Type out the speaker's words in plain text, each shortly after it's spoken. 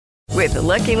With the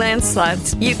Lucky Land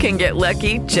Slots, you can get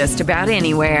lucky just about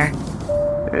anywhere.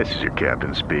 This is your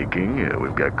captain speaking.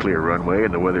 We've got clear runway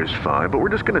and the weather's fine, but we're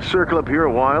just going to circle up here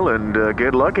a while and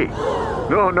get lucky.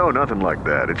 No, nothing like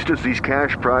that. It's just these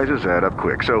cash prizes add up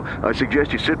quick. So I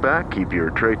suggest you sit back, keep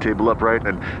your tray table upright,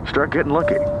 and start getting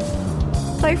lucky.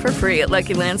 Play for free at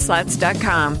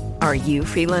LuckyLandSlots.com. Are you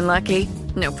feeling lucky?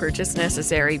 No purchase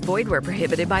necessary. Void where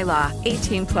prohibited by law.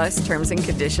 18 plus terms and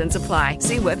conditions apply.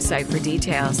 See website for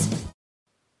details.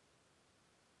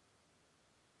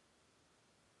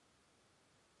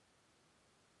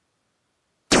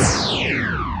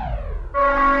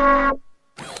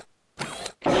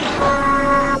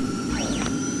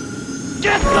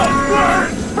 Get the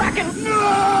word! Frackin'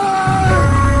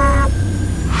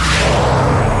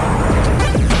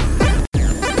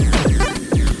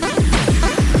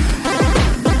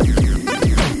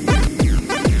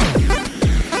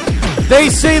 They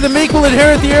say the meek will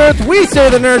inherit the earth. We say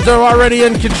the nerds are already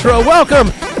in control. Welcome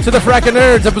to the Frackin'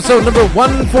 Nerds, episode number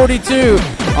 142.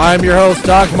 I'm your host,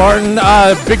 Doc Martin.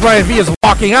 Big Brian V is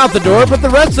walking out the door, but the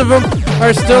rest of them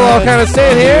are still all kind of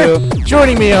staying here.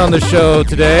 Joining me on the show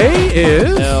today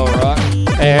is... L Rock.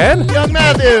 And... Young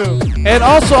Matthew. And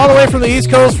also all the way from the East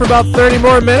Coast for about 30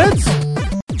 more minutes...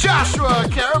 Joshua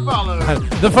Caraballo.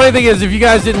 The funny thing is, if you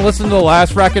guys didn't listen to the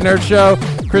last Frackin' Nerd show,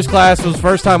 Chris Class was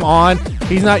first time on.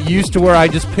 He's not used to where I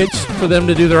just pitched for them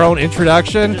to do their own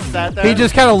introduction. He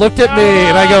just kind of looked at me,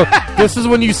 and I go, "This is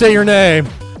when you say your name."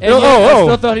 And I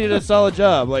still thought he did a solid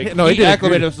job. Like, no, he did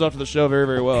acclimated himself to the show very,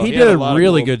 very well. He did a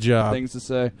really good job. Things to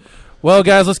say. Well,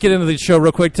 guys, let's get into the show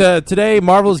real quick. Today,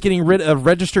 Marvel is getting rid of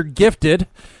Registered Gifted.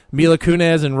 Mila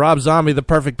Kunis and Rob Zombie, the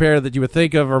perfect pair that you would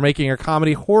think of, are making a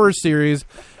comedy horror series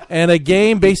and a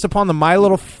game based upon the My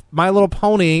Little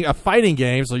Pony, a fighting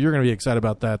game. So you're going to be excited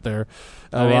about that there.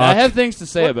 I have things to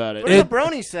say about it. What does the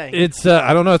brony say? It's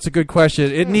I don't know. It's a good question.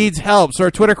 It needs help. So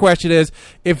our Twitter question is,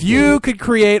 if you could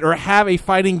create or have a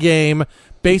fighting game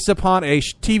based upon a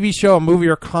TV show, a movie,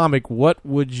 or comic, what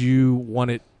would you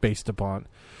want it based upon?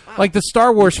 Like the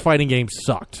Star Wars fighting game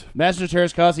sucked. Master of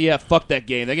Terrace Kasi, yeah, fuck that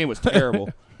game. That game was terrible.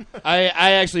 I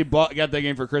actually got that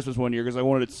game for Christmas one year because I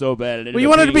wanted it so bad. Well, you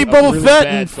wanted to be Boba really Fett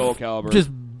and Soul Calibur. just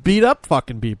beat up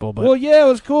fucking people. But Well, yeah, it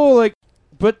was cool. Like,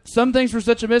 but some things were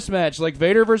such a mismatch. Like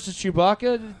Vader versus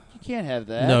Chewbacca, you can't have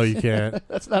that. No, you can't.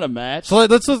 That's not a match. So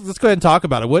let's go ahead and talk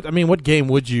about it. What game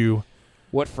would you?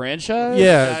 What franchise?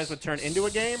 Yeah. You guys would turn into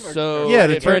a game? Or So Yeah,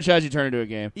 the the franchise you turn into a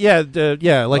game. Yeah,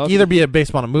 like Okay. either be based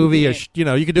upon a movie or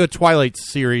you could do a Twilight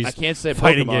series. I can't say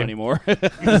fighting Pokemon game. anymore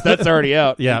because that's already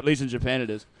out. Yeah. At least in Japan it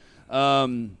is.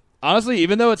 Honestly,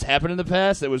 even though it's happened in the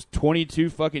past, it was 22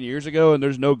 fucking years ago, and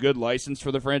there's no good license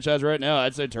for the franchise right now.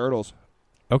 I'd say Turtles.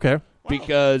 Okay.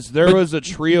 Because there was a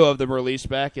trio of them released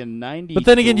back in 90. But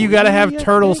then again, you got to have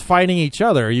turtles fighting each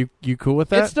other. Are you cool with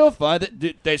that? It's still fun.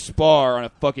 They spar on a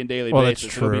fucking daily Well, that's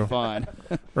basis. true. It'll be fine.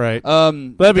 Right.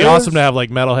 But that'd be awesome to have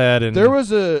like Metalhead and There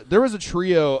was a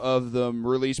trio of them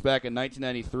released back in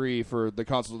 1993 for the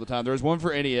consoles of the time. There was one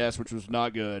for NES, which was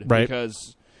not good Right.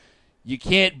 because you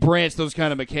can't branch those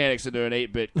kind of mechanics into an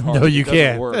 8-bit card. No, you It doesn't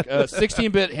can't. work.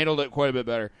 16-bit handled it quite a bit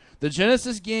better. The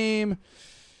Genesis game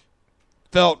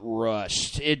felt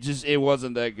rushed. It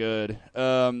wasn't that good.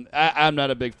 I'm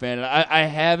not a big fan. I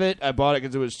have it. I bought it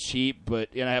because it was cheap,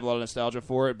 and I have a lot of nostalgia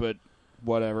for it. But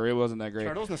whatever, it wasn't that great.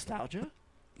 Turtles nostalgia?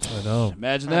 I know.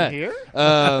 Imagine I'm that. here?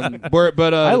 I love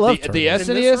the Turtles.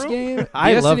 In SNES this room? game.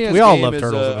 I the love- SNES we all game love is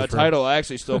Turtles in a this room. title I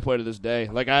actually still play to this day.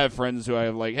 Like I have friends who I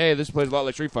have like, hey, this plays a lot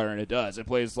like Street Fighter, and it does. It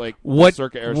plays like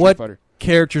Circa era Street Fighter.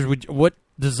 Characters what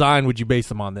design would you base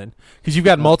them on then? Because you've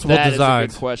got multiple That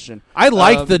designs. is a good question. I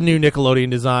like the new Nickelodeon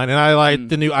design, and I like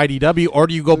the new IDW. Or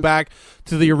do you go back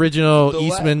to the original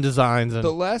Eastman designs? And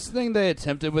The last thing they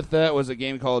attempted with that was a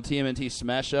game called TMNT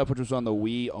Smash Up, which was on the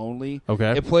Wii only.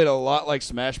 Okay. It played a lot like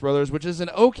Smash Brothers, which is an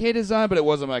okay design, but it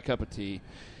wasn't my cup of tea.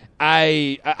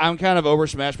 I'm kind of over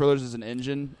Smash Brothers as an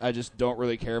engine. I just don't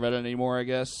really care about it anymore, I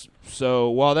guess. So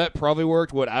while that probably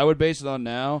worked, what I would base it on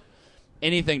now,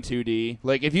 anything 2D.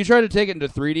 Like if you try to take it into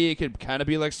 3D, it could kind of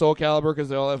be like Soul Calibur because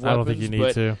they all have weapons. I don't think you need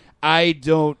but to. I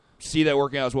don't see that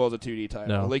working out as well as a 2D title.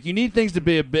 No. Like you need things to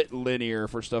be a bit linear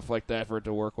for stuff like that for it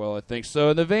to work well, I think. So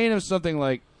in the vein of something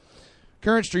like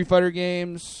current Street Fighter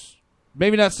games,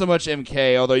 maybe not so much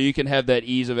MK, although you can have that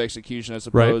ease of execution, I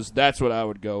suppose. Right. That's what I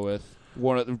would go with.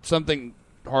 Something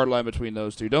hard line between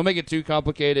those two. Don't make it too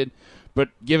complicated, but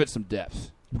give it some depth.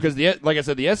 Because, like I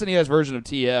said, the SNES version of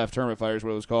TF, Tournament Fighters,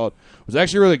 what it was called, was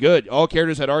actually really good. All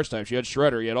characters had arts types. You had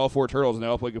Shredder. You had all 4 turtles, and they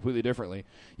all played completely differently.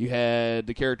 You had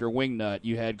the character Wingnut.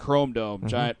 You had Chrome Dome,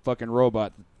 giant fucking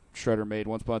robot that Shredder made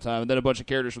once upon a time. And then a bunch of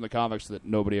characters from the comics that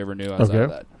nobody ever knew outside of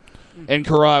that. And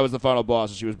Karai was the final boss,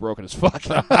 and she was broken as fuck.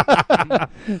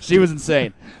 She was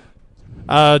insane.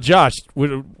 Josh,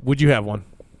 would you have one?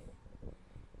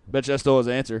 Bet you I stole his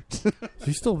answer. Is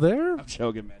he still there? I'm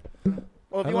joking, man.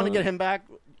 Well, if you want to get him back.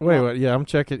 Wait, yeah, I'm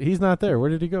checking. He's not there. Where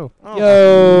did he go? Oh,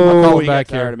 Yo, call him he back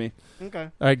got tired here. of me. Okay.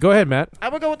 All right, go ahead, Matt. I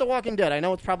would go with The Walking Dead. I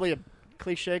know it's probably a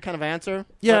cliche kind of answer.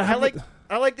 Yeah, but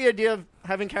I like the idea of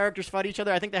having characters fight each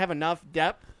other. I think they have enough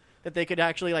depth that they could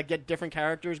actually like get different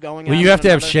characters going. Well, at you one have to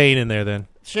have another. Shane in there then.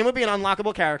 Shane would be an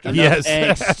unlockable character. Yes.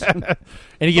 Angst.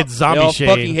 And he gets They zombie all Shane.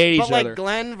 fucking hate But each like other.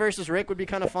 Glenn versus Rick would be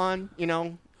kind of fun,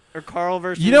 or Carl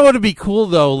versus. You know what would be cool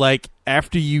though? Like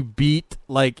after you beat,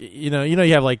 like you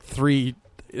have like 3.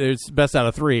 It's best out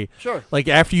of 3. Sure. Like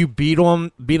after you beat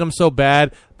them so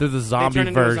bad, they're the zombie turn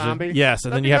into a version. zombie? Yes,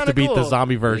 and That'd then be you have to kinda beat the cool.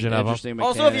 zombie version of them. Interesting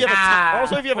Also, if you mechanic.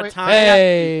 have a time,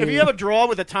 Hey. if you have a draw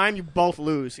with a time, you both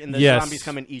lose, and the Yes. zombies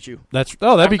come and eat you. That'd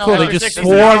be No, cool. They every just 6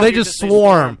 swarm. rounds, They you just just- they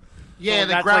swarm. Yeah, So the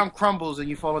that's ground like- crumbles and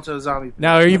you fall into a zombie.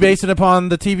 Now, are you basing it upon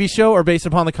the TV show or based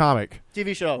upon the comic?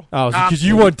 TV show. Oh, because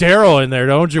you want Daryl in there,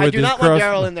 don't you? I with do his not want gross-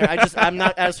 Daryl in there. I'm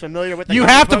not as familiar with. The You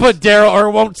comic have to books. put Daryl, or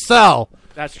it won't sell.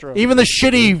 That's true. Even the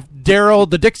shitty Daryl,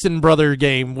 the Dixon brother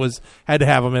game had to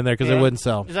have him in there because it Yeah. wouldn't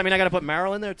sell. Does that mean I got to put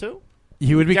Meryl in there too?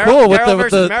 He would be Daryl- cool with Daryl the with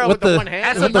versus the Meryl with with the the. one hand?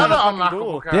 That's With another the-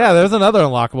 unlockable character. Yeah, there's another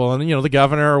unlockable, and the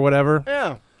governor or whatever.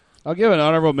 Yeah. I'll give an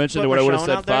honorable mention Put to what I would have Michonne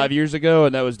said out there? 5 years ago,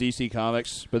 and that was DC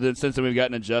Comics. But then since then we've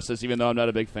gotten Injustice, even though I'm not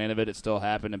a big fan of it, it still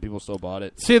happened and people still bought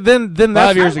it. See, then 5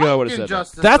 that's years ago I like would have said that.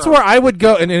 Injustice, that's though. where I would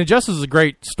go. And Injustice is a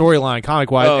great storyline, comic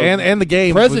wise, Oh, and the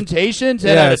game was- Presentation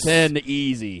 10 out of Yes. 10,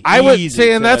 easy. I would Easy say,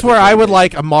 and 10 that's out of where 10 I would presentation.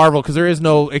 like a Marvel, because there is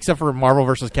no, except for Marvel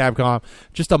versus Capcom,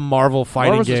 just a Marvel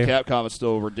fighting Marvel vs. game. Capcom is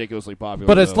still ridiculously popular.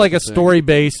 But it's though, like a that's the thing. story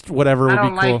based whatever I would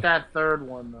don't be cool. like that third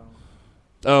one though.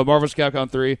 Oh, Marvel vs. Capcom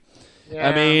 3. Yeah.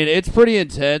 I mean, it's pretty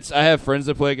intense. I have friends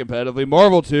that play competitively.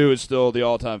 Marvel 2 is still the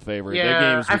all-time favorite. That game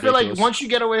Yeah, is I feel like ridiculous. once you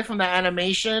get away from the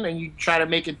animation and you try to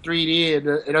make it 3D,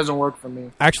 it doesn't work for me.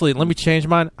 Actually, let me change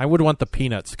mine. I would want the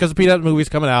Peanuts, because the Peanut movie's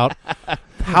coming out.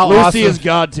 How Lucy awesome. is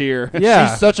god tier.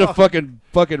 Yeah. She's such a fucking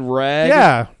rag.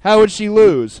 Yeah. How would she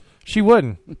lose? She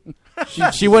wouldn't.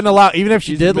 She wouldn't allow, even if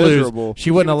she She's did miserable. lose,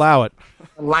 she wouldn't allow it.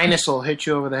 Linus will hit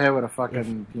you over the head with a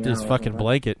fucking Just fucking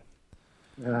blanket.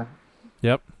 Yeah.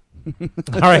 Yep.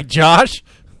 All right, Josh.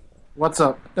 What's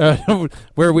up?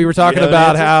 Where we were talking You have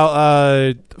about an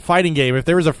how fighting game, if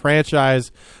there was a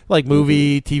franchise like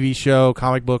movie, TV show,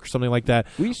 comic book, or something like that,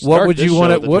 We what start would this you show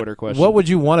want with to a Twitter question. what would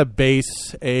you want to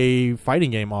base a fighting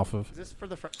game off of? Is this for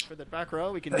the back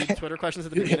row? We can do Twitter questions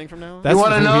at the beginning from now on. That's You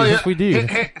want what to know? yes, we do.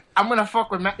 Hey, I'm gonna fuck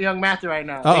with young Matthew right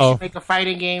now. They Uh-oh. should make a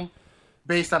fighting game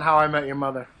based on How I Met Your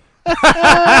Mother.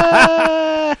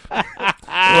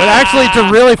 Well, actually,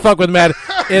 to really fuck with Matt,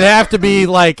 it'd have to be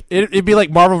like it'd be like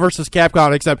Marvel versus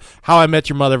Capcom, except How I Met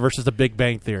Your Mother versus The Big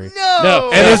Bang Theory. No.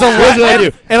 And there's a Here's what I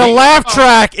do. and a laugh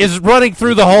track is running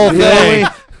through the whole thing.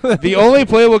 The only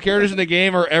playable characters in the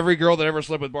game are every girl that ever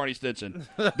slept with Barney Stinson.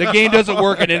 The game doesn't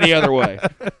work in any other way.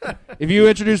 If you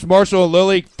introduce Marshall and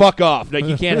Lily, fuck off. No,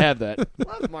 you can't have that.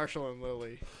 Love Marshall and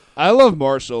Lily. I love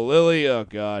Marshall. Lily, oh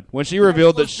god. When she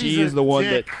revealed that She's she's a the one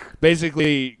dick. that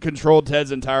basically controlled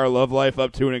Ted's entire love life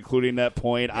up to and including that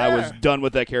point, I was Yeah. done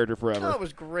with that character forever. Oh, it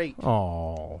was great.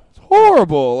 Oh,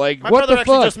 Horrible. Like, My what brother the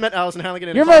actually fuck? just met Allison Hannigan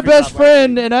in a You're my coffee best shop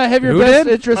friend, and I have your Who best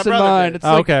did? interests My in brother mind. did. It's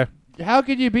oh like, okay. how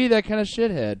could you be that kind of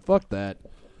shithead? Fuck that.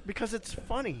 because it's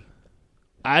funny.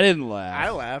 I didn't laugh. I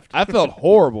laughed. I felt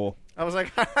horrible. I was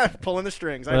like, pulling the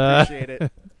strings. I Uh. appreciate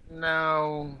it.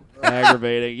 No.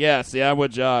 Aggravating. Yeah, see, I'm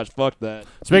with Josh. Fuck that.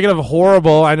 Speaking of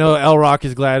horrible, I know L Rock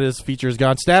is glad his feature is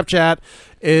gone. Snapchat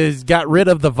is got rid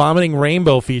of the vomiting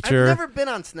rainbow I've feature. never been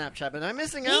on Snapchat, but I'm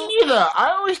missing out. Me neither.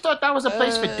 I always thought that was a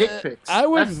place for dick pics. I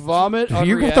would That's- vomit. on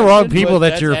You got reaction, the wrong people but that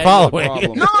that's you're actually the following.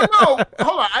 problem. No,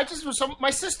 hold on. I just was my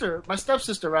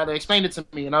stepsister rather explained it to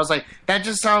me, and I was like, that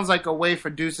just sounds like a way for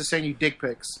dudes to send you dick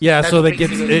pics. Yeah, That's so that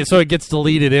basically- it gets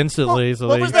deleted instantly. So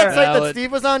What they, was that site that Valid.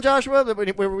 Steve was on, Joshua?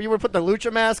 Where you would put the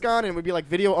lucha mask on and it would be like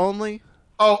video only?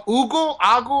 Oh, Ogle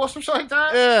or something like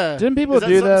that. Yeah. Didn't people Is that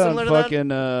do something that on similar to that?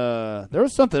 fucking? There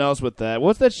was something else with that.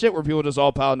 What's that shit where people just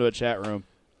all pile into a chat room?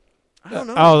 I don't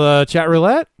know. oh, the chat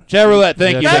roulette. Chat roulette.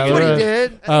 Thank Yeah, you. That's chat what he roulette.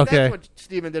 did. Okay. That's what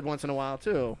Steven did once in a while,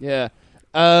 too. Yeah.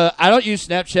 I don't use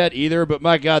Snapchat either, but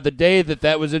my God, the day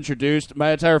that was introduced,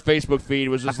 my entire Facebook feed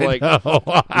was just like,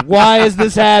 why is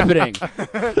this happening?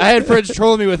 I had friends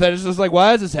trolling me with that. It's just like,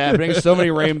 why is this happening? So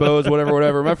many rainbows,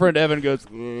 whatever. My friend Evan goes,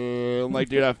 I'm like,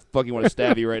 dude, I fucking want to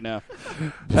stab you right now.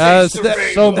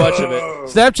 So much of it.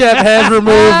 Snapchat has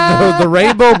removed the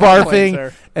rainbow Point, barfing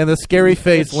sir. and the scary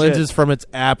face Good lenses from its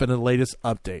app in the latest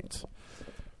updates.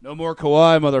 No more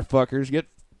kawaii, motherfuckers. Get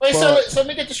Wait, so let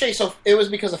me get this straight. So it was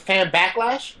because of fan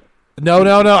backlash? No.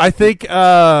 I think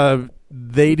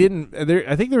they didn't.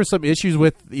 I think there were some issues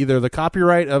with either the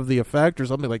copyright of the effect or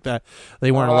something like that.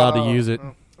 They weren't allowed to use it.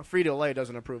 Frito-Lay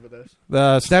doesn't approve of this.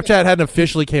 Snapchat hadn't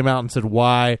officially came out and said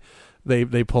why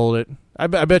they pulled it. I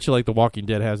bet you like The Walking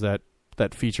Dead has that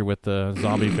feature with the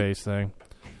zombie face thing.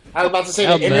 I was about to say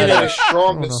the internet is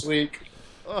strong this week.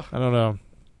 I don't know.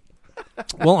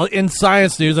 Well, in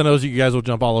science news, I know you guys will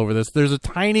jump all over this. There's a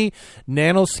tiny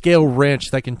nanoscale wrench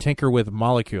that can tinker with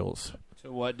molecules.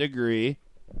 To what degree?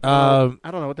 I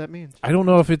don't know what that means. I don't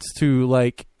know if it's to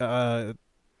like.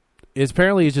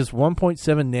 Apparently, it's just 1.7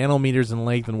 nanometers in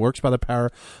length and works by the power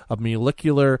of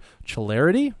molecular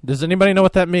celerity. Does anybody know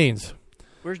what that means?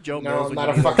 Where's Joe? No, I'm not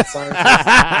a fucking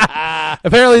scientist.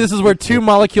 Apparently, this is where two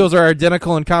molecules are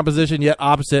identical in composition yet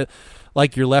opposite,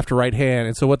 like your left or right hand.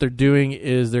 And so what they're doing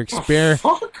is they're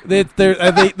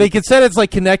they can said it's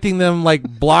like connecting them like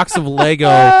blocks of Lego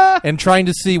and trying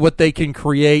to see what they can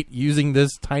create using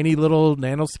this tiny little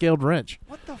nanoscaled wrench.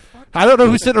 What the fuck? I don't know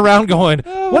who's sitting around going,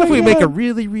 what if we make a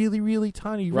really, really, really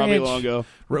tiny Robbie wrench? Longo.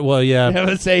 Well, yeah. I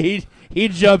would say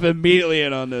he'd jump immediately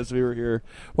in on this if we were here.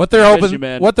 What they're Miss you,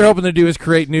 man. hoping to do is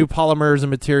create new polymers and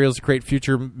materials to create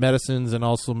future medicines and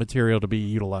also material to be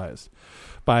utilized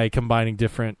by combining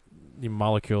different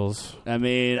molecules. I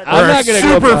mean, Or I'm not a going to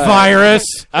super go buy, virus.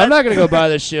 I'm not going to go buy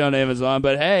this shit on Amazon,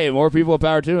 but hey, more people have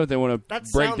power to them if they want to That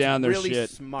break sounds down their really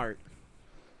shit. smart.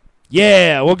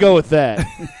 Yeah, we'll go with that.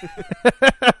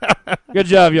 Good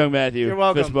job, young Matthew. You're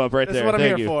welcome. Fist bump right This there. is what I'm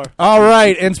Thank here you. for. All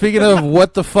right, and speaking of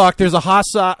what the fuck, there's a hot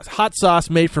sauce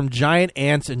made from giant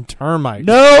ants and termites.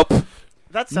 Nope.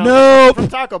 That sounds Nope. like from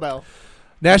Taco Bell.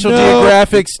 National No.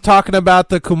 Geographic's talking about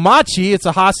the kumachi. It's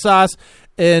a hot sauce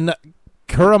in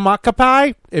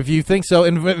Curamacapai, if you think so,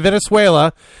 in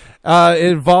Venezuela. It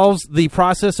involves the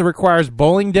process that requires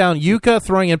boiling down yucca,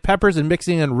 throwing in peppers, and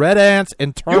mixing in red ants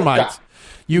and termites.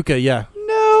 Yucca, yeah.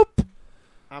 Nope.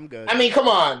 I'm good. I mean, come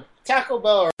on. Taco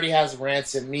Bell already has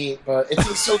rancid meat, but it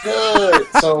tastes so good.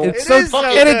 So It's It so is so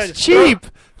and good. it's cheap.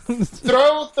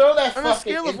 throw that On a fucking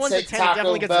scale of 1 to insect 10, it definitely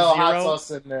Taco gets a Bell hot 0.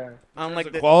 sauce in there. I'm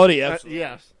like Quality, absolutely.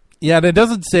 yes. Yeah, and it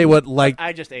doesn't say what like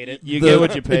I just ate it. You the- get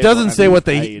what you pay. It doesn't for. say I mean, what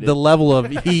I eat the it. level of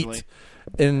heat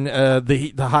in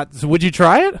the hot. So would you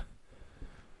try it?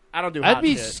 I don't do I'd hot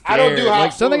be shit. scared. I don't do hot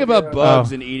like something food, about yeah.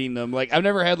 bugs Oh. and eating them. Like I've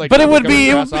never had like. But it would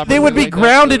be grasshoppers they or would be anything like that,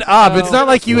 grounded so- up. No. It's not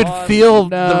like you would feel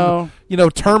No. the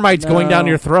termites going down No.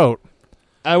 your throat.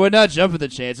 I would not jump at the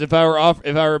chance. If I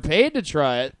were paid to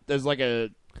try it as like a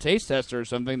taste tester or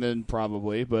something, then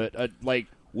probably. But like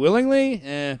willingly,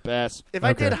 pass. If I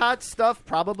Okay. did hot stuff,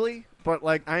 probably. But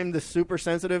like, I'm the super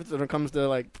sensitive when it comes to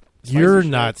like. spicy You're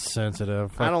shit. not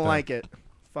sensitive. I Fuck don't that. like it.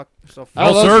 Fuck. So I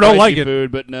Oh, love sir, don't spicy like it. food,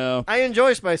 but no. I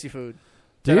enjoy spicy food.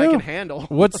 Do that I you? can handle.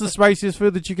 What's the spiciest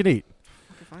food that you can eat?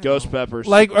 Ghost peppers.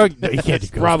 Like, you can't do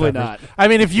ghost Probably peppers. not. I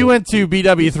mean, if you went to These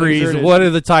things BW3s, are- what are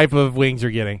the type of wings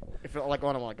you're getting? If it, like,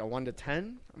 what am I, like a 1 to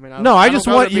 10? I mean, No, I don't just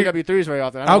go want to you- BW3s very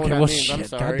often. I don't Okay, know well, what that means. I'm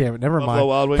shit. God sorry. damn it. Never Buffalo Wild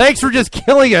mind. Wings. Thanks for just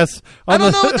killing us. I On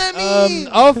don't the, know what that means.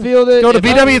 I'll field it. Go to If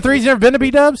I- BW3s. You ever been to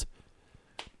B-dubs?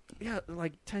 Yeah,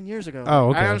 like 10 years ago. Oh,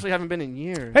 okay. I honestly haven't been in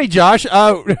years. Hey, Josh.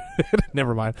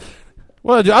 Never mind.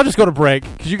 Well, I'll just go to break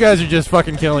because you guys are just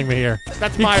fucking killing me here.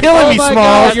 That's You're my killing Oh me, my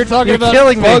Smalls. God, you're talking about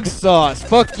killing bug me. sauce.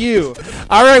 Fuck you.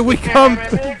 All right, we come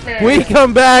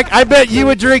back. I bet you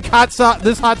would drink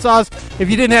this hot sauce if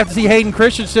you didn't have to see Hayden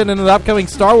Christensen in the upcoming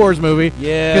Star Wars movie.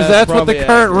 Yeah, because that's what the probably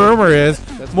current accurate. rumor is.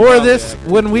 That's More of probably this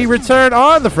accurate. when we return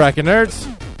on the Frackin' Nerds.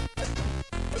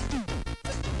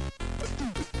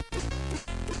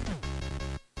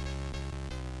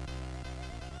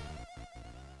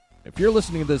 If you're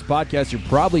listening to this podcast, you're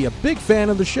probably a big fan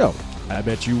of the show. I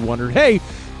bet you wondered, hey,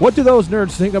 what do those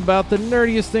nerds think about the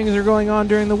nerdiest things that are going on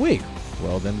during the week?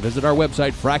 Well, then visit our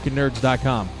website,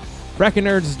 frackinnerds.com.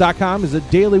 Frackinnerds.com is a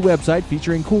daily website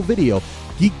featuring cool video,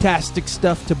 geektastic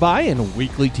stuff to buy, and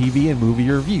weekly TV and movie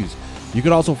reviews. You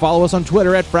can also follow us on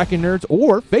Twitter at frackinnerds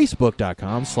or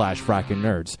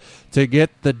facebook.com/frackinnerds to get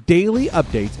the daily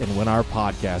updates and when our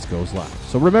podcast goes live.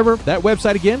 So remember, that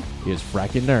website again is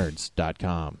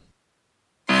frackinnerds.com.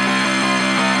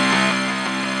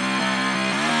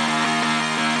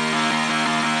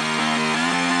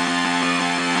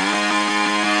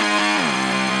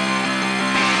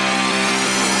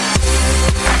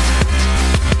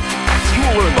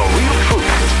 You'll learn the real truth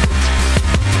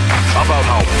about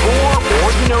how four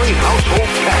ordinary household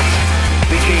cats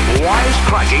became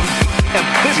wisecracking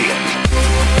amphibians.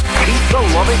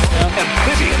 Pizza-loving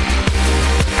amphibians.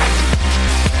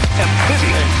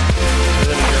 Amphibians. Is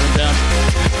that in Germantown?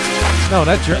 No,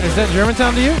 is that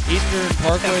Germantown to you? Eastern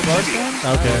Parkway, Bardstown?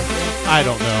 Okay. I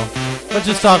don't know. Let's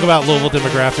just talk about Louisville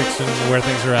demographics and where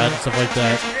things are at and stuff like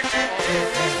that.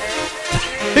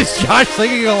 Is Josh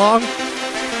singing along?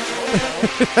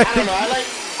 I don't know.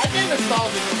 I get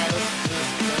nostalgic when I listen to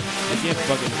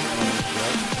this.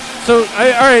 So,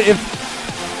 all right.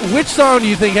 Which song do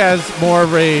you think has more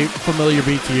of a familiar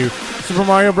beat to you? Super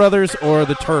Mario Brothers or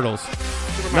the Turtles?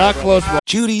 Not close.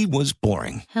 Judy was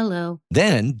boring. Hello.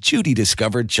 Then Judy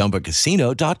discovered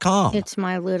ChumbaCasino.com. It's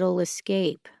my little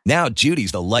escape. Now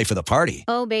Judy's the life of the party.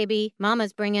 Oh, baby,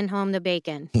 mama's bringing home the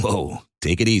bacon. Whoa,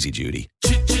 take it easy, Judy.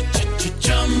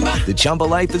 The Chumba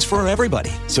life is for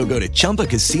everybody. So go to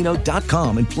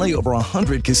ChumbaCasino.com and play over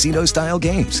 100 casino-style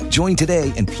games. Join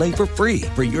today and play for free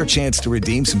for your chance to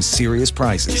redeem some serious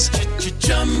prizes.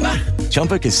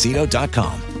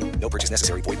 ChumbaCasino.com. No purchase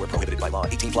necessary. Void where prohibited by law.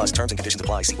 18 plus terms and conditions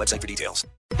apply. See website for details.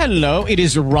 Hello, it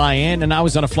is Ryan, and I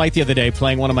was on a flight the other day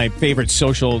playing one of my favorite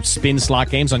social spin slot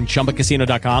games on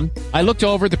ChumbaCasino.com. I looked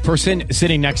over at the person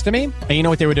sitting next to me, and you know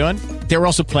what they were doing? They were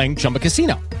also playing Chumba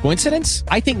Casino. Coincidence?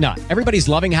 I think not. Everybody's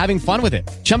loving having fun with it.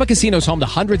 Chumba Casino is home to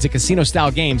hundreds of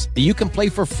casino-style games that you can play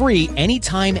for free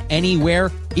anytime,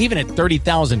 anywhere, even at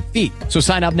 30,000 feet. So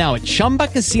sign up now at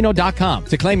ChumbaCasino.com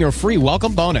to claim your free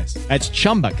welcome bonus. That's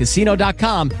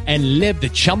ChumbaCasino.com and live the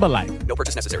Chumba life. No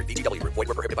purchase necessary. VGW. Void where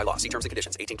prohibited by law. See terms and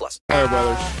conditions. 18 plus. Mario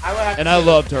Brothers. And I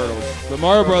love Turtles. But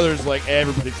Mario Brothers, like,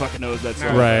 everybody fucking knows that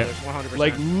song. Right. 100%.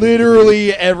 Like,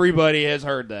 literally everybody has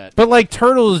heard that. But like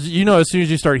Turtles, you know, as soon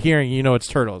as you start hearing, you know it's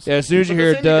Turtles. Yeah, as soon as you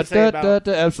hear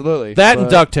absolutely. That and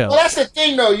DuckTales. Well, that's the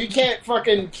thing, though. You can't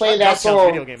fucking play that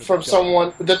song from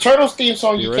someone. The Turtles theme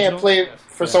song, you can't play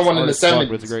for someone in the 70s.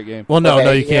 It's a great game. Well,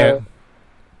 no, you can't.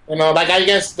 You know, like I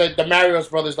guess the Mario's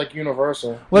Brothers, like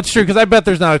Universal. Well, that's true because I bet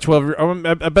there's not a 12.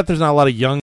 I bet there's not a lot of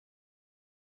young.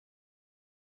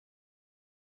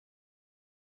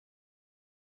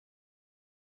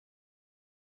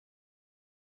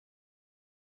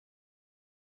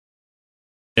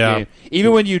 Yeah. Game.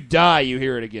 Even when you die, you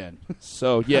hear it again.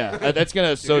 So yeah, that's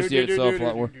gonna associate itself a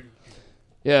lot more.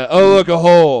 Yeah. Oh, look, a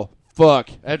hole. Fuck.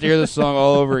 I have to hear this song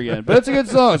all over again. But it's a good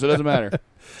song, so it doesn't matter.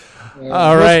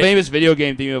 All Most right. famous video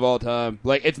game theme of all time.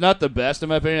 Like, it's not the best in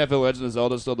my opinion. I feel Legend of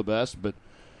Zelda is still the best, but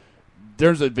in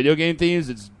terms of video game themes,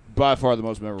 it's by far the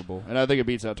most memorable, and I think it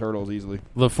beats out Turtles easily.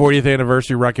 The 40th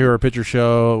anniversary Rocky Horror Picture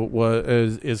Show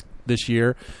is this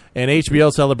year, and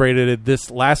HBO celebrated it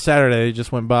this last Saturday. It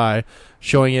just went by,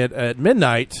 showing it at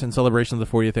midnight in celebration of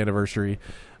the 40th anniversary.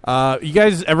 You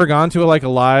guys ever gone to a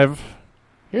live?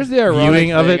 Here's the ironic viewing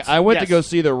thing. of it? I went to go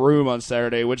see The Room on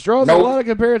Saturday, which draws a lot of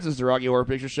comparisons to Rocky Horror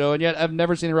Picture Show, and yet I've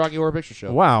never seen a Rocky Horror Picture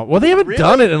Show. Wow. Well, they haven't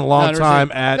done it in a long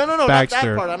time at No,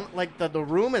 Baxter. not that part. Like the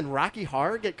Room and Rocky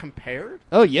Horror get compared.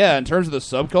 Oh yeah, in terms of the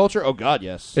subculture, oh god,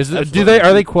 yes.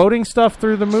 Are they quoting stuff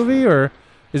through the movie, or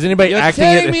is anybody You're acting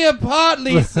tearing it? me apart,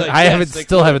 Lisa. I Yes,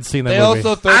 still haven't seen that they movie.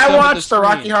 Also throw I stuff at watched the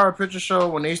Rocky screen. Horror Picture Show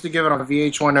when they used to give it on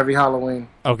VH1 every Halloween.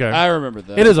 Okay, I remember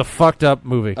that. it is a fucked up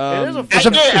movie. It is a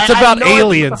it's about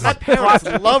aliens. My parents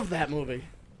love that movie.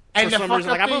 And For the some reason,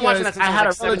 fucked I've been up watching thing that is, since I had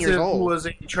a 7 years relative who old. was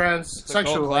a transsexual,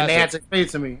 cult and they had to classic. explain it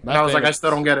to me. My And I was like, favorite. I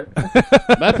still don't get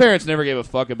it. My parents never gave a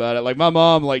fuck about it. Like, my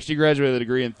mom, she graduated with a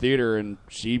degree in theater, and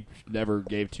she never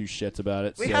gave two shits about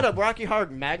it. We had a Rocky Horror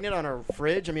magnet on our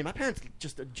fridge. I mean, my parents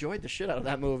just enjoyed the shit out of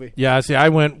that movie. Yeah, see, I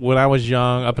went when I was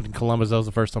young up in Columbus. That was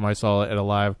the first time I saw it at a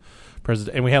live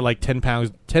presentation, and we had 10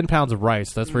 pounds of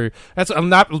rice. That's where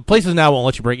places now won't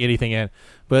let you bring anything in,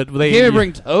 but they You can't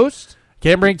bring toast?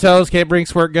 Can't bring toast. Can't bring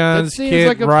squirt That guns. seems Can't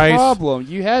like a rice. problem.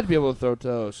 You had to be able to throw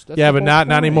toast. That's Yeah, the but whole not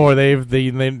point. anymore. They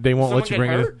won't let you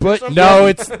bring it. in. But No,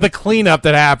 it's the cleanup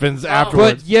that happens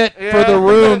afterwards. But yet, for the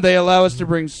room, they allow us to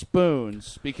bring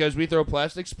spoons because we throw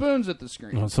plastic spoons at the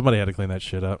screen. Well, somebody had to clean that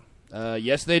shit up.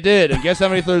 Yes, they did. And guess how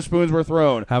many those spoons were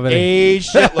thrown? How many? A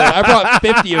shitload. I brought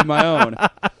 50 of my own.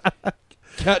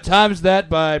 Times that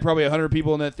by probably 100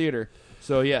 people in that theater.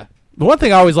 So, yeah. The one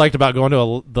thing I always liked about going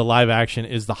to the live action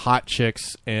is the hot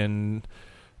chicks and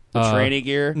The trainee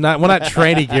gear? Not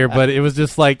trainee gear, but it was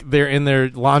just like they're in their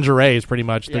lingeries pretty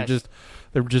much. They're Yes.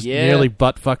 just nearly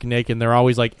butt fucking naked. They're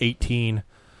always 18.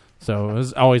 So it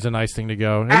was always a nice thing to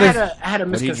go. And I there's- had a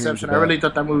misconception. I really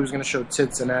thought that movie was going to show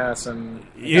tits and ass, and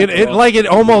it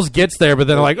almost gets there, but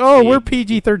then we're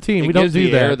PG-13. We don't gives do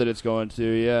the that. air that it's going to,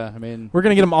 yeah. I mean, We're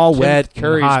gonna get them all Tim wet and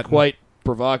Curry's hot. quite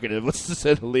provocative, let's just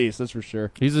say the least. That's for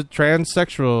sure. He's a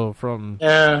transsexual from.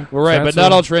 Yeah, we're right, but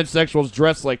not all transsexuals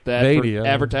dress like that Lady, for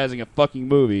yeah. advertising a fucking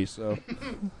movie. So,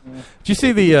 Did you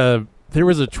see the? There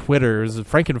was a Twitter. It was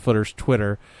Frankenfooter's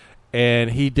Twitter,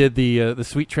 and he did the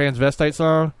Sweet Transvestite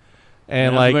song,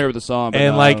 and I'm familiar with the song, but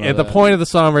and no, I don't know at the that. point of the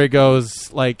song where he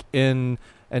goes in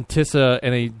Antissa,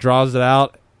 and he draws it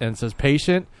out and says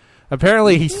patient.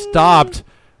 Apparently, he stopped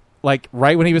like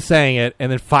right when he was saying it,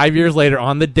 and then 5 years later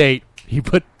on the date, he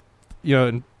put,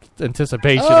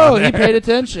 anticipation. Oh, on he there. paid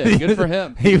attention. Good for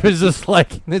him. He was just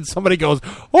like, and then somebody goes,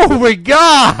 "Oh my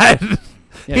God!"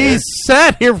 Yeah, he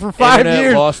sat here for 5 Internet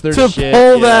years lost their to shit,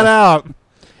 pull yeah. that out.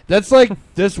 That's like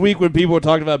this week when people were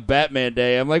talking about Batman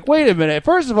Day. I'm like, wait a minute.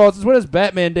 First of all, since when is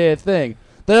Batman Day a thing?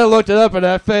 Then I looked it up and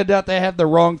I found out they had the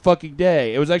wrong fucking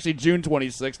day. It was actually June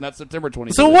 26th, not September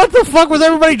 26th. So what the fuck was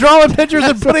everybody drawing pictures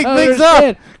and putting things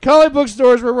up? Comic book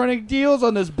stores were running deals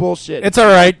on this bullshit. It's all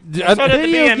right. That's what it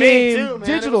Video BME game too, man.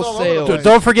 digital It was all over the sales. place.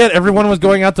 Don't forget, everyone was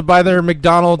going out to buy their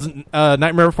McDonald's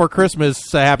Nightmare Before Christmas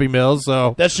Happy Meals.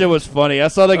 So That shit was funny. I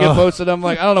saw that get posted. I'm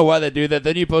like, I don't know why they do that.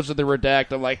 Then you posted the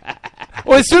redact. I'm like,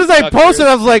 well, as soon as I posted,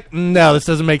 I was like, no, this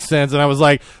doesn't make sense. And I was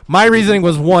like, my reasoning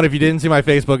was, one, if you didn't see my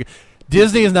Facebook,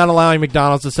 Disney is not allowing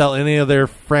McDonald's to sell any of their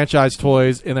franchise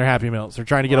toys in their Happy Meals. They're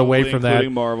trying to get away from that.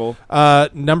 Including Marvel.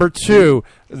 Number two,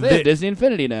 They have Disney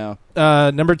Infinity now.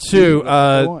 number two,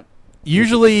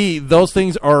 usually those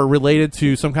things are related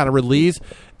to some kind of release.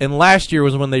 And last year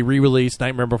was when they re-released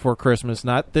Nightmare Before Christmas,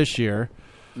 not this year.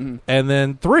 Mm-hmm. And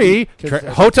then three,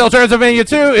 Hotel Transylvania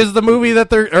 2 is the movie that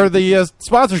the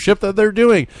sponsorship that they're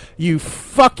doing. You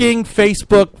fucking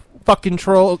Facebook fucking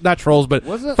not trolls, but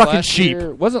Wasn't it fucking last sheep.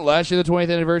 year? Wasn't last year the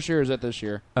 20th anniversary, or is that this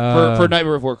year? Uh, for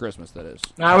Nightmare Before Christmas, that is.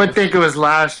 I would think it was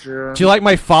last year. Do you like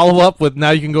my follow-up with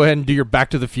now you can go ahead and do your Back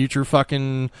to the Future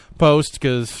fucking post?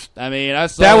 Because I mean, I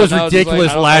saw that it was and I just like,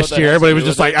 ridiculous I don't know last what that year. has Everybody to was do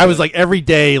just with like, it, I was but- like, every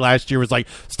day last year was like,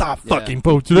 stop fucking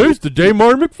post. Today's the day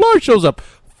Marty McFly shows up.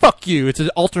 Fuck you. It's an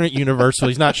alternate universe, so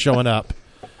he's not showing up.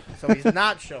 So he's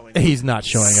not showing. He's not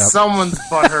showing up. Someone's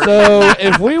butthurt. So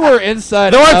if we were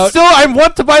inside No, out, I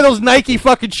want to buy those Nike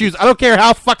fucking shoes. I don't care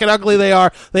how fucking ugly they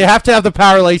are. They have to have the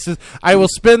power laces. I will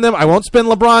spend them. I won't spend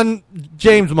LeBron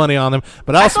James money on them,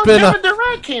 but I'll I thought spend. Kevin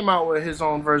Durant came out with his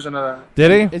own version of that.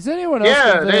 Did he? is anyone else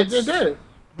Yeah, they convinced did.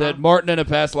 that Martin in a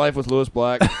past life was Lewis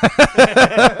Black?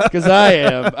 Because I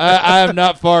am. I am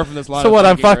not far from this line. So of what?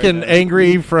 I'm thinking right fucking now.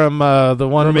 angry from the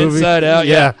one From movie. Inside Out.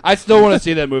 Yeah, I still want to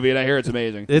see that movie, and I hear it's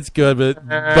amazing. It's good, but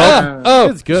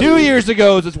It's good. 2 years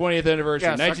ago was the 20th anniversary.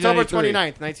 Yes, October 1993.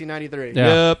 29th, 1993.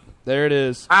 Yeah. Yep, there it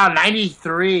is. Wow,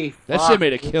 93. That Fuck. shit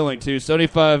made a killing too.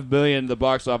 $75 million in the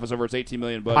box office over its $18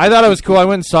 million budget. I thought it was cool. I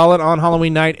went and saw it on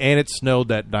Halloween night, and it snowed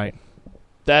that night.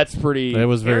 That's pretty. It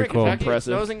was very Here in cool. Kentucky,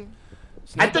 Impressive.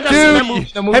 I think I've seen that movie.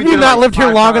 Dude, The movie have you theater not like lived here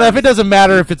 5 long enough? times. It doesn't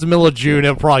matter if it's the middle of June.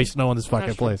 It'll probably snow in this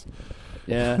fucking place.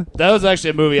 Yeah, that was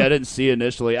actually a movie I didn't see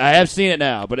initially. I have seen it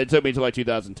now, but it took me until like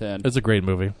 2010. It's a great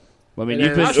movie. I mean, It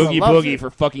you've been is. Oogie Loves Boogie it. for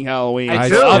fucking Halloween. I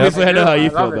So do. obviously, I know how I you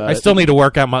love feel it. about I it. still need to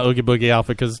work out my Oogie Boogie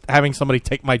outfit because having somebody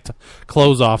take my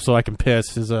clothes off so I can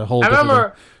piss is a whole I different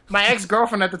remember my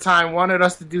ex-girlfriend at the time wanted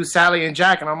us to do Sally and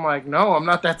Jack, and I'm like, no, I'm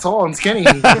not that tall and skinny.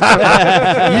 thing. You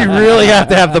really have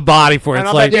to have the body for it. And It's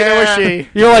I'll like, bet neither was she.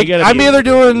 you're like, You gotta I'm be- either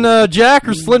doing Jack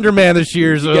or Slender Man this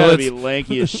year. So You gotta let's- be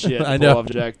lanky as shit. I I know. know. Off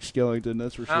Jack Skellington,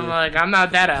 that's for sure. I'm like, I'm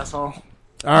not that asshole.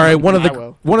 All right, one of I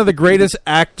the will. greatest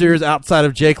actors outside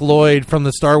of Jake Lloyd from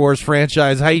the Star Wars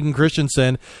franchise, Hayden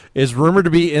Christensen, is rumored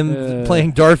to be in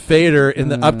playing Darth Vader in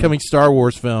the upcoming Star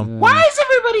Wars film. Why is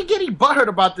everybody getting butthurt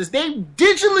about this? They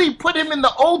digitally put him in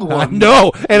the old one.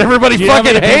 No, and everybody Do you know how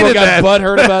fucking many people hated got that.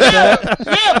 butthurt about that?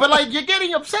 Yeah, but like you're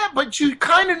getting upset, but you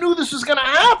kind of knew this was gonna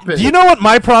happen. Do you know what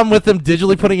my problem with them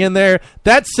digitally putting in there?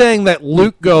 That's saying that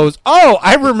Luke goes, "Oh,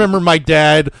 I remember my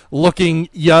dad looking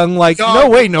young." Like, no,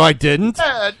 wait, no, I didn't.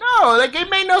 Yeah, no, like it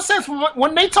made no sense.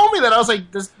 When they told me that, I was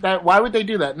like, why would they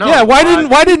do that? No. Yeah, why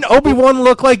didn't Obi-Wan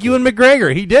look like Ewan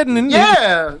McGregor? He didn't. And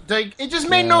Yeah, like it just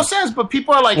made no sense. But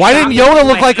people are like, Why didn't shocked. Yoda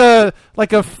look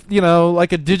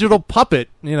like a digital puppet?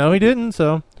 You know, he didn't.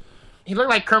 So He looked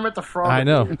like Kermit the Frog. I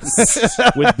know.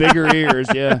 With bigger ears,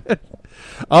 yeah.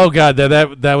 Oh god,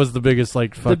 that was the biggest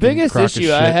fucking The biggest crock of issue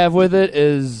shit. I have with it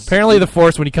is Apparently, the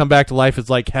Force, when you come back to life, is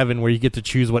like heaven, where you get to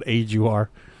choose what age you are.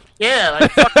 Yeah,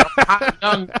 like fucking hot,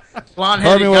 young,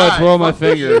 blonde-headed Tell me while I guy. twirl my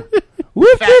finger.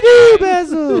 Whoop-de-doo,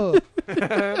 Basil.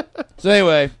 So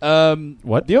anyway,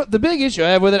 What? the big issue I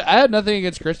have with it, I have nothing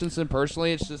against Christensen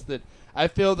personally. It's just that I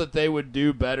feel that they would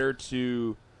do better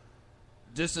to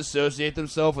disassociate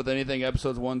themselves with anything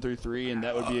episodes 1 through 3, and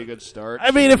that would be a good start.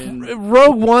 I mean, if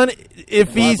Rogue One, if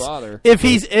Why he's bother?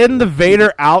 in the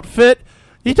Vader outfit,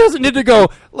 he doesn't need to go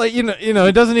he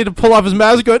doesn't need to pull off his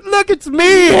mask and go, "Look, it's me,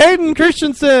 Hayden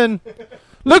Christensen.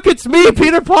 Look, it's me,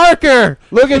 Peter Parker.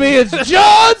 Look at me, it's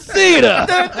John Cena."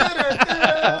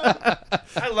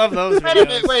 I love those Wait a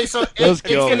minute, videos. wait, so Those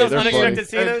kill me. those They're unexpected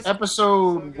funny. scenes?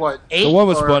 episode what? 8? The one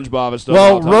with or- SpongeBob is still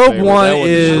Well, my all-time Rogue favorite. One That one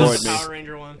is- destroyed me. Power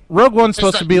Ranger one. Rogue One's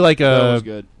supposed to be like That was a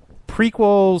good.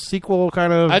 prequel, sequel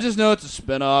kind of? I just know it's a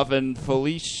spinoff, and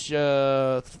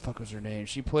Felicia, what the fuck was her name?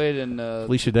 She played in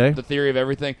Felicia Day? The Theory of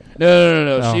Everything.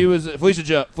 No. Oh. She was Felicity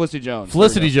Jones.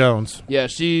 Felicity Jones. Yeah,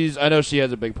 I know she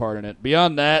has a big part in it.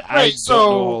 Beyond that, I Right, don't know a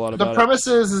whole lot so about the premise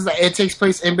is that it takes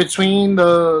place in between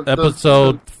the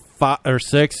episode 5 or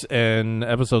 6 and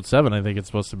episode 7. I think it's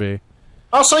supposed to be.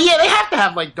 Oh, so yeah, they have to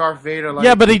have like Darth Vader. Like,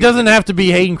 Yeah, but he doesn't have to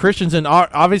be Hayden Christensen.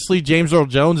 Obviously, James Earl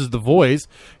Jones is the voice.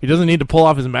 He doesn't need to pull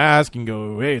off his mask and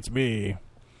go, "Hey, it's me.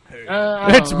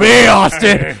 It's me,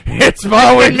 Austin. It's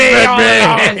always been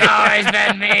me. always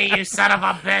been me, you son of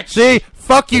a bitch." See,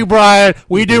 fuck you, Brian.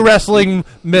 We do wrestling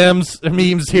memes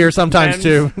here sometimes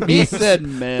too. He said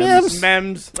memes.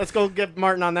 Memes. Let's go get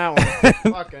Martin on that one.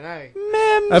 Fucking hey.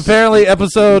 Apparently,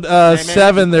 episode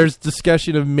 7, there's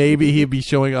discussion of maybe he'd be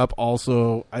showing up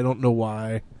also. I don't know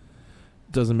why.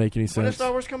 Doesn't make any When is sense.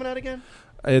 Star Wars coming out again?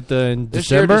 In This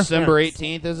year, December? December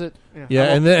 18th, is it? Yeah,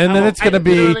 and then it's going to I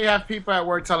be... literally have people at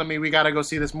work telling me we gotta go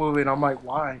see this movie, and I'm like,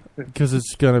 why? Because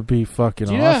it's going to be fucking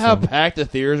Do you awesome. know how packed the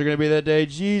theaters are going to be that day?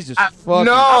 Jesus fucking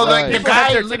No, Christ. like the People have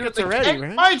guy their literally. tickets already,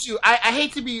 right? Mind you, I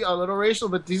hate to be a little racial,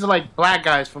 but these are like black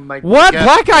guys from like. What? Yeah.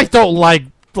 Black guys don't like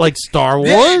Star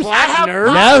Wars?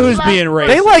 Now who's being racist?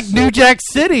 They like New Jack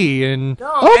City and...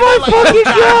 No, Oh and my they're like, fucking "This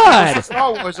God." is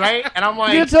Star Wars, right? And I'm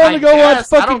like, You're gonna tell them to go watch I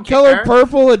fucking don't Color care.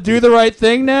 Purple and Do the Right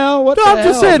Thing now? What No, the I'm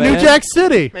just hell, saying, man? New Jack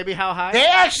City. Maybe How High? They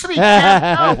actually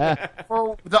camped out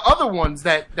for the other ones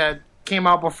that came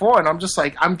out before, and I'm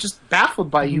just baffled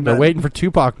by you. They're man. waiting for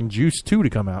Tupac and Juice 2 to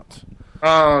come out.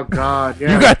 Oh God,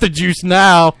 yeah. You got the juice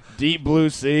now. Deep Blue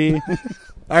Sea.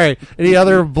 All right. Any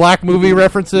other black movie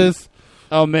references?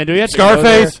 Oh man, do we have to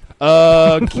Scarface?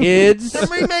 Go there? Kids. They're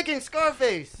remaking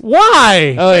Scarface.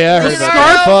 Why? Oh yeah, I heard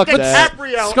that. Fuck that.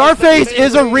 DiCaprio. Scarface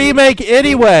is a remake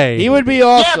anyway. He would be Yeah,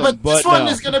 awesome, but this one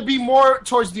no. is gonna be more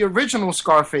towards the original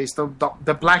Scarface, the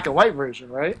black and white version,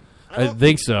 right? I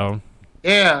think so.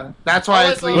 Yeah, that's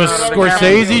why it's Was Was Leonardo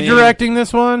Scorsese DiCaprio. directing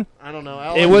this one? I don't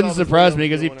know. It wouldn't surprise me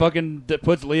because he fucking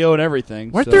puts Leo in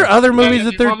everything. Weren't so. there other movies Yeah,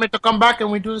 that you they're... want me to come back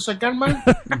and we do this again, man?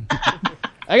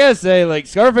 I gotta say, like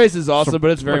Scarface is awesome,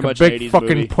 but it's very like a much big an 80s fucking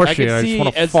movie. pussy, I can I just see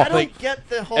wanna as fuck. I like don't get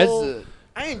the as whole.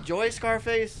 I enjoy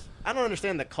Scarface. I don't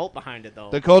understand the cult behind it though.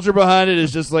 the culture behind it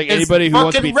is just like It's anybody who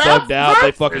wants to be fucking thugged out, they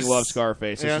rappers. fucking love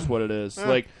Scarface. It's Yeah. just what it is. Yeah.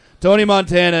 Like Tony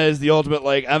Montana is the ultimate.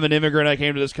 Like I'm an immigrant. I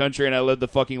came to this country and I lived the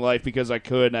fucking life because I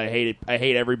could. And I hate it. I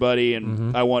hate everybody,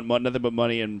 and I want nothing but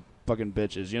money and fucking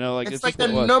bitches. You know, like It's it's like just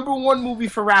the what it was. number one movie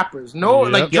for rappers. No,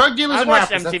 Yep. like drug dealers I and watched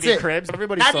rappers. That's MTV it. Cribs.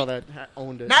 Everybody Not saw e- that.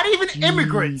 Owned it. Not even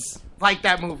immigrants like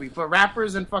that movie, but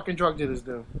rappers and fucking drug dealers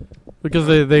do. Because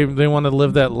they want to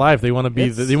live that life. They want to be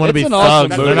It's they want to be an thugs. awesome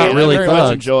They're movie. not really I very much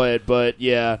thugs. enjoy it, but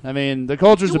yeah, I mean the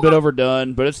culture's a bit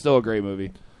overdone, but it's still a great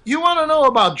movie. You want to know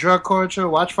about drug culture?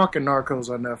 Watch fucking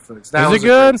Narcos on Netflix. That Is was it a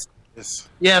good? great series.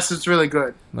 Yes, it's really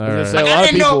good. All I was right. gonna say, a lot I of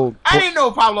didn't people. know. I didn't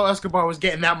know Pablo Escobar was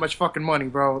getting that much fucking money,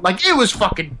 bro. Like it was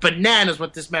fucking bananas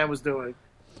what this man was doing.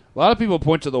 A lot of people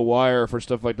point to The Wire for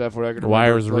stuff like that. For what I can The Wire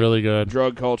remember, was like really good.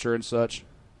 drug culture and such.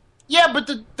 Yeah, but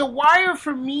the Wire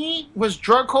for me was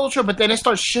drug culture, but then it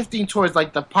starts shifting towards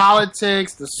like the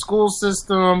politics, the school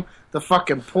system, the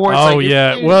fucking ports. Oh like,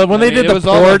 yeah. it- Well, when I they mean, did it the was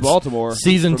all about ports Baltimore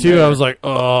season from 2, there. I was like,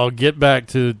 oh, get that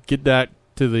to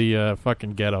the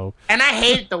fucking ghetto. and I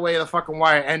hate the way the fucking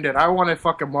Wire ended. I wanted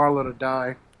fucking Marlo to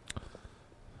die.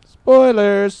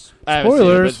 Spoilers. I haven't seen it, but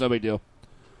Spoilers. it's no big deal.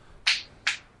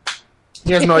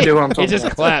 He has no idea what I'm He talking just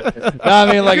about. clapped. No,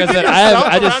 I mean, like I said, I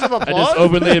Round of just applause?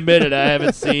 openly admitted I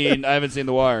haven't seen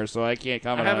The Wire, so I can't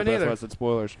comment I on it. haven't That's why either. I said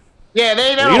spoilers. Yeah,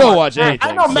 they You never don't watch anything.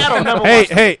 I know Matt will never watch.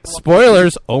 Hey,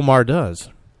 spoilers. Omar does.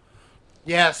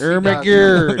 Yes, he Irma does.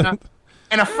 Gerd.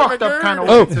 In a fucked up kind of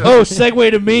Oh, way too.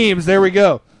 segue to memes. There we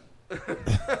go.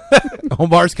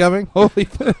 Omar's coming. Holy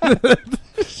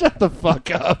shut the fuck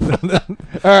up. All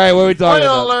right, what are we talking Spoiler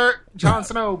about? alert! Jon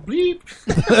Snow, bleep.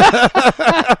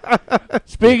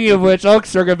 Speaking of which, I'll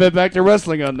circle back to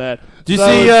wrestling on that. Do you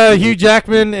So, see Hugh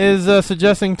Jackman is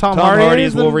suggesting Tom Hardy as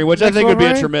is the Wolverine, which I next think would be a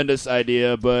Wolverine? tremendous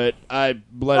idea, but I let it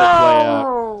play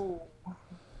out.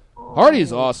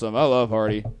 Hardy's awesome. I love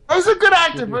Hardy. He's a good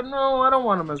actor, but no, I don't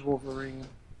want him as Wolverine.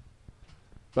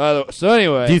 By the way, so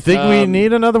anyway, Do you think we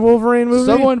need another Wolverine movie?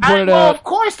 Someone pointed Well, out. of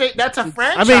course, that's a I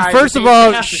franchise. mean, first of They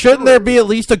all, have to shouldn't do there it. be at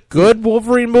least a good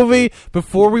Wolverine movie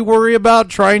before we worry about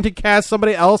trying to cast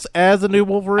somebody else as a new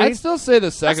Wolverine? I'd still say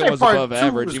the second say was part above 2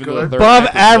 average, was even good. though the third Above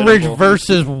act was average minimal.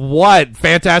 versus what?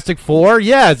 Fantastic Four?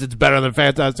 Yes, it's better than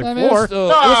Fantastic I mean, Four. it was still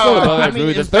above I average mean,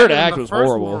 movie. The it's third better than act the was first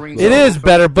horrible. Wolverine It is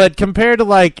better, but compared to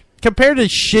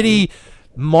shitty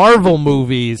Marvel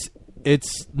movies,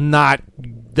 it's not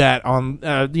that on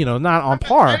not on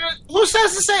par. Who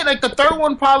says to say? Like, the third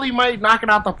one probably might knock it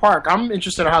out the park. I'm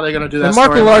interested in how they're going to do that. And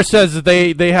Mark story. Millar says that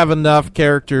they have enough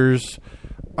characters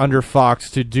under Fox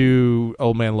to do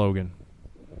Old Man Logan.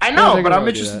 I know, they're but gonna I'm do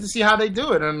interested that. to see how they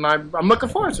do it, and I'm looking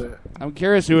forward to it. I'm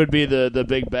curious who would be the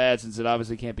big bad, since it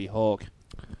obviously can't be Hulk.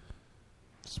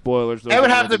 Spoilers. It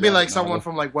would have to be like someone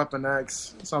from like Weapon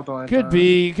X, something like that. Could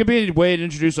be a way to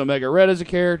introduce Omega Red as a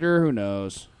character. Who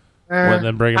knows? Well,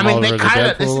 then bring him over to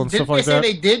Deadpool and stuff like that.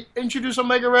 They did introduce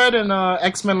Omega Red in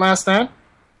X-Men Last Stand.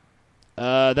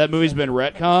 That movie's been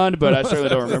retconned, but I certainly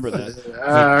don't remember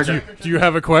that. Do you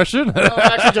have a question? No, I'm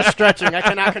actually just stretching. I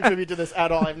cannot contribute to this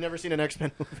at all. I've never seen an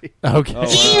X-Men movie. Okay. Oh,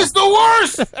 He is the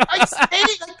worst. I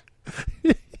hate.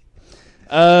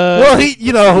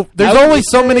 Well, there's only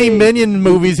so many Minion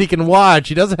movies he can watch.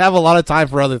 He doesn't have a lot of time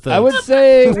for other things. I would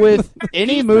say with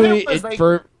any Keith movie, Memphis, like-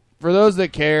 for those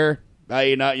that care,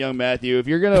 i.e. not young Matthew, if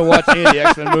you're going to watch any of the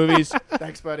X-Men movies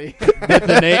Thanks, buddy.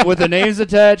 with the names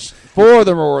attached, 4 of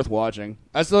them are worth watching.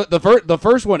 I still, the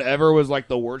first one ever was like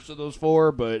the worst of those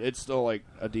 4, but it's still like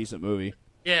a decent movie.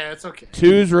 Yeah, it's okay.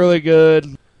 2's really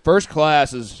good. First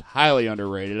Class is highly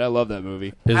underrated. I love that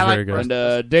movie. It's I like very good.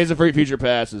 And Days of Future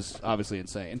Past is obviously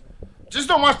insane. Just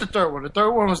don't watch the third one. The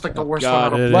third one was like the worst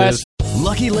God, one. It last is.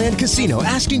 Lucky Land Casino,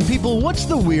 asking people, what's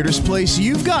the weirdest place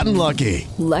you've gotten lucky?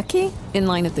 Lucky? In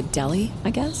line at the deli, I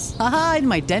guess? Aha, in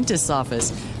my dentist's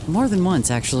office. More than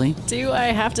once, actually. Do I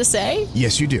have to say?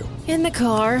 Yes, you do. In the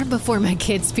car before my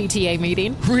kids' PTA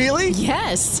meeting. Really?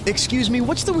 Yes. Excuse me,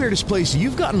 what's the weirdest place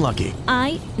you've gotten lucky?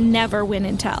 I never win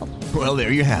and tell. Well,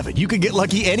 there you have it. You can get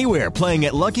lucky anywhere, playing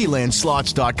at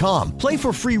LuckyLandSlots.com. Play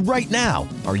for free right now.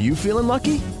 Are you feeling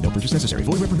lucky? No purchase necessary.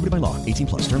 Void where prohibited by law.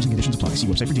 18+. Terms and conditions apply. See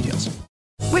website for details.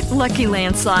 With Lucky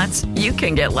Land Slots, you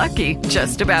can get lucky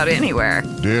just about anywhere.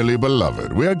 Dearly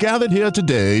beloved, we are gathered here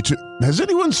today to... Has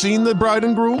anyone seen the bride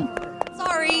and groom?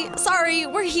 Sorry,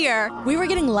 we're here. We were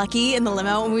getting lucky in the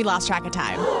limo and we lost track of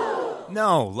time.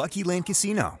 No, Lucky Land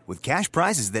Casino, with cash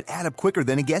prizes that add up quicker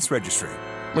than a guest registry.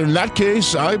 In that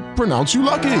case, I pronounce you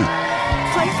lucky.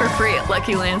 Play for free at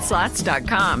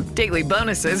LuckyLandSlots.com. Daily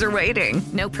bonuses are waiting.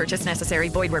 No purchase necessary.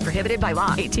 Void where prohibited by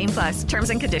law. 18+. Terms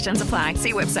and conditions apply.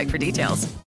 See website for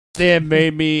details. They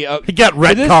made me. He got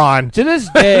retconned. To this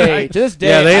day.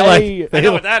 Yeah, I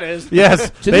know what that is. Yes,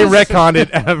 they retconned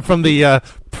it from the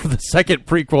second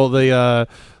prequel, the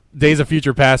Days of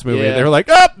Future Past movie. Yeah. They were like,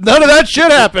 none of that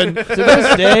shit happened. To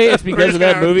this day, it's because of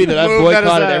that movie that I boycotted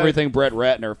aside. everything Brett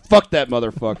Ratner. Fuck that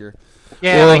motherfucker.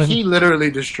 Yeah, like he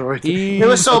literally destroyed it. It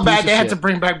was so bad they had to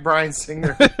bring back Bryan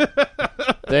Singer.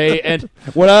 And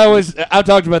what I've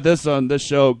talked about this on this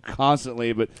show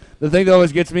constantly, but the thing that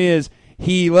always gets me is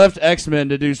he left X-Men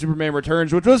to do Superman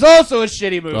Returns, which was also a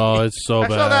shitty movie. Oh, it's so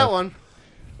bad. I saw that one.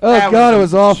 Oh, God, it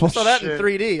was awful. I saw that in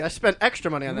 3D. I spent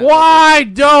extra money on that. Why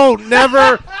don't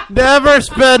never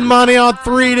spend money on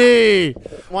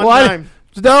 3D? One Why? time.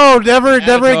 No, never I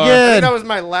think again. that was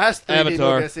my last 3D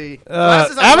Avatar. movie I see.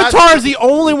 Avatar is the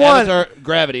only one. Avatar,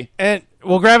 Gravity.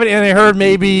 Gravity, and I heard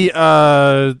maybe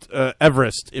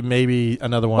Everest. It may be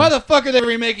another one. Why the fuck are they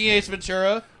remaking Ace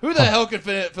Ventura? Who the hell could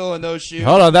fill in those shoes?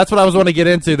 Hold on, that's what I was want to get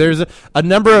into. There's a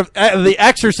number of The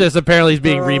Exorcist apparently is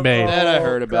being remade. That I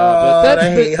heard about, but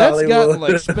that's got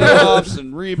like spin-offs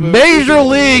and reboots. Major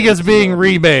League is being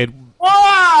remade.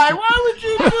 Why? Why would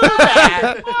you do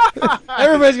that?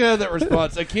 Everybody's gonna have that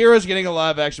response. Akira's getting a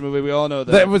live-action movie. We all know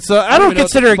that. I don't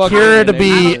consider Akira to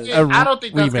be a I don't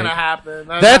think that's remake. going to happen.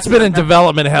 That's been in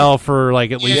development hell for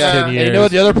like at least 10 years. And you know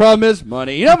what the other problem is?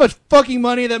 Money. You know how much fucking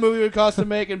money that movie would cost to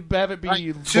make and have it be like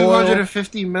loyal?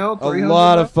 250 mil, A 300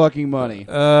 lot mil? of fucking money.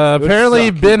 Apparently,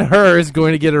 Ben-Hur is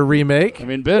going to get a remake. I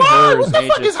mean, Ben-Hur is What the fuck?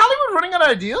 ancient. Is Hollywood running out of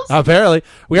ideas? Apparently,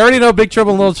 we already know Big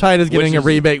Trouble in Little China is getting a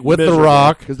remake with The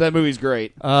Rock. Because that movie's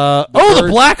great. The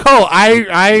Black Hole.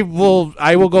 I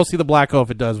will go see The Black Hole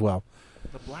if it does well.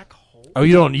 The Black Hole? Oh,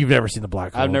 you've never seen The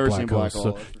Black Hole. I've never seen Black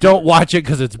Hole. So don't watch it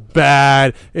because it's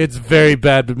bad. It's very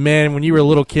bad. But man, when you were a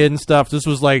little kid and stuff, this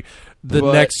was like the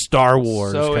next Star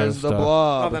Wars So kind is of the stuff.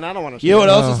 Blob. Oh, then I don't want to see You know what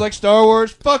it. else is like Star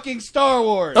Wars? Fucking Star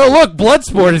Wars. Oh, look,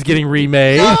 Bloodsport is getting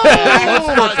remade.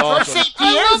 George St.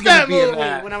 Pierre's going to be in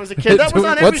that. When I was a kid, that was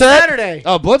on every What's that? Saturday.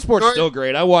 Oh, Bloodsport's still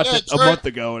great. I watched it a George- month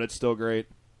ago, and it's still great.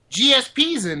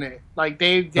 GSP's in it. Like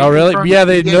they Oh, really? confirmed Yeah,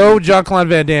 it. no Jean-Claude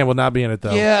Van Damme will not be in it,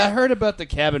 though. Yeah, I heard about the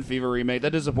Cabin Fever remake.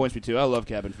 That disappoints me, too. I love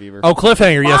Cabin Fever. Oh,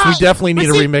 Cliffhanger. Yes, we definitely need But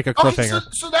to see, remake a okay, Cliffhanger.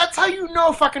 so that's how you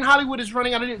know fucking Hollywood is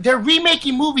running out of. They're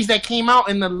remaking movies that came out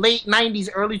in the late '90s,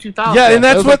 early 2000s. Yeah, and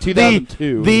that's was what like the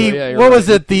 2002, the so yeah, you're what right. was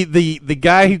it? The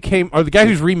guy who came or the guy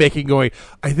who's remaking going.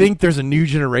 I think there's a new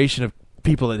generation of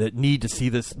people that need to see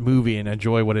this movie and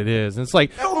enjoy what it is. And it's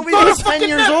like, That movie is 10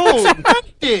 years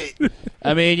old.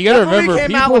 I mean, you got to remember,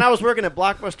 came out when I was working at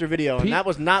Blockbuster Video, and that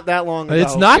was not that long ago.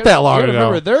 It's not that long ago.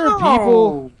 Remember, there are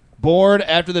people born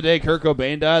after the day Kurt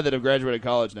Cobain died that have graduated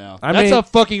college now. I That's mean, how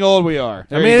fucking old we are.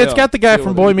 I mean, it's got the guy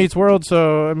from Boy Meets World,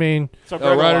 so I mean,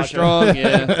 Ryder Strong,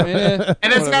 yeah.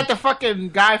 And it's got the fucking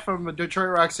guy from Detroit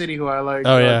Rock City who I like.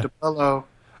 Oh, yeah. DeBello.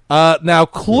 Now,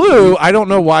 Clue, I don't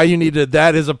know why you needed.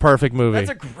 That is a perfect movie.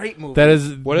 That's a great movie. That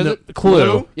is What is it?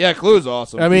 Clue. Yeah, Clue is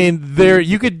awesome. I mean,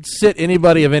 you could sit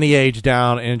anybody of any age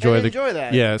down and enjoy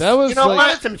that. Yes, that was. You know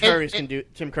like, what? Tim Curry movies can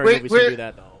do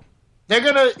that though. They're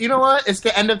gonna, you know what? It's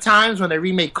the end of times when they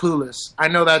remake Clueless. I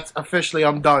know that's officially.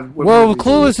 I'm done. With Well, movies.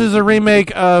 Clueless is a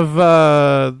remake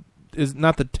of is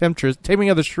not the Temptress, Taming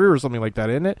of the Shrew or something like that,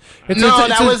 isn't it?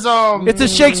 It's a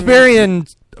Shakespearean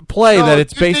play that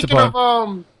it's based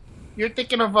upon. You're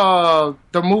thinking of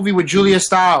the movie with Julia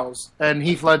Stiles and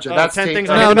Heath Ledger. That's 10 Things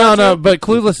no. But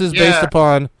Clueless is based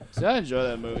upon. See, I enjoy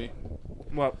that movie.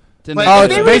 What? It's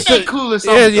based. Clueless.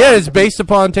 Yeah, it's based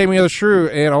upon Taming of the Shrew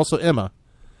and also Emma.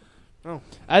 Oh,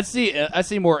 I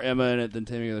see more Emma in it than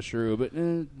Taming of the Shrew, but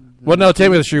well, no,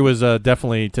 Taming of the Shrew was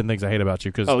definitely 10 Things I Hate About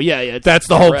You. Cause that's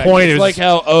the correct. whole point. It's like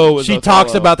how O was she Othello.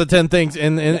 talks about the 10 things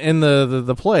in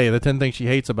the play, the 10 things she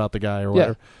hates about the guy or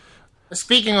whatever.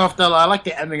 Speaking of Othello, I like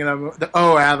the ending of that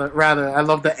movie. Rather, I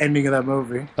love the ending of that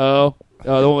movie. Oh,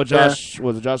 the one with Josh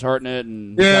was it Josh Hartnett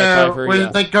and yeah, Pfeiffer,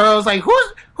 where the girl's like,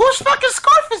 whose fucking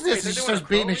scarf is this? And she starts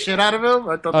beating the shit out of him.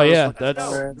 I thought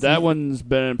that one's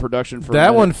been in production for.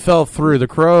 That one fell through. The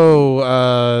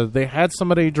Crow, they had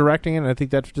somebody directing it, and I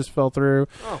think that just fell through.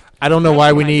 I don't know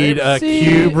why we need a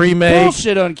Cube remake.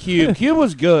 Bullshit on Cube. Cube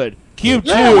was good. Cube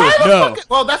 2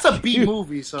 well, that's a B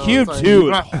movie. So Cube it's like, 2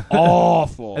 is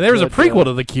awful. And there was a prequel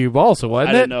to the Cube also,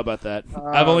 wasn't it? I didn't know about that.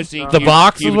 I've only seen The Cube,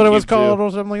 Box Cube is what it was Cube called 2. or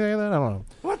something like that. I don't know.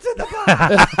 What's in the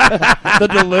box? The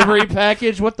delivery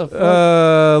package. What the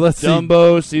fuck? Let's see.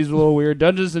 Dumbo seems a little weird.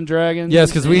 Dungeons and Dragons. Yes,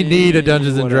 because we need a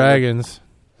Dungeons and Dragons.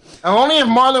 Only if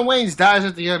Marlon Wayans dies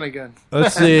at the end again.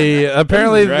 Let's see.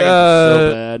 Apparently, Dragons is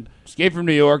so bad. Escape from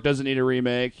New York doesn't need a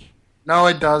remake. No,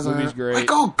 it doesn't. Movie's great. Like,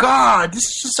 oh god, this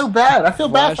is just so bad. I feel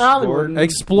bad for Hollywood.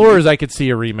 Explorers, I could see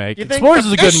a remake. You think- Explorers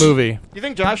is a good movie. You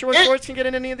think Joshua Schwartz can get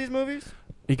in any of these movies?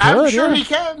 He could, I'm sure yeah. he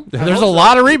can. There's a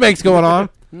lot of remakes going on.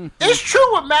 It's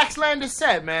true what Max Landis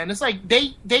said, man. It's like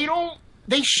they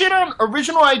shit on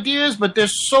original ideas, but they're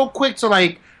so quick to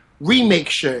like remake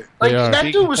shit. Like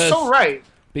that dude was so right.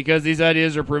 Because these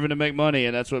ideas are proven to make money,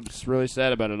 and that's what's really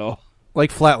sad about it all.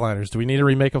 Like Flatliners. Do we need a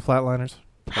remake of Flatliners?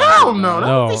 Hell no.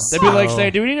 No. They'd be like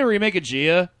saying, "Do we need a remake of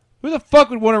Gia? Who the fuck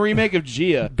would want a remake of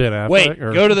Gia?" Ben Affleck Wait,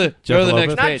 or go to the Jeff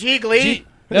next Lopez? page. Not Gigli.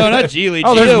 No, not Geely.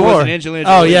 Oh, there's Gia more. was an Angelina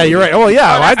Oh, Jolie. yeah, you're right. Oh,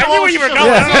 yeah. I knew where you were going.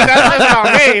 That's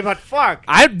not me, but fuck.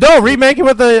 Remake it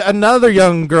with another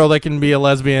young girl that can be a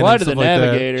lesbian. Why and to the stuff like that.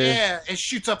 Navigator? Yeah, it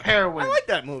shoots up heroin. I like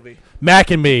that movie.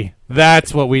 Mac and Me.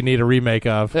 That's what we need a remake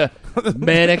of.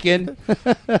 Mannequin.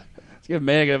 Let's give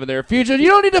Mannequin over there. Fugitive. You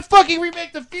don't need to fucking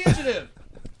remake The Fugitive.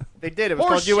 They did. It was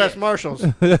called U.S. Marshals.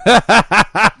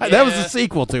 That was a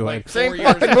sequel to it. Same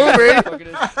fucking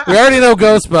movie. We already know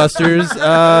Ghostbusters.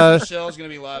 Michelle's going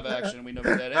to be live action. We know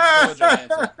about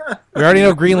that. We already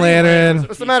know Green Lantern.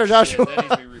 What's the matter, Joshua? That needs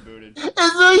to be rebooted.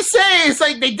 That's what he's saying. It's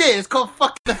like they did. It's called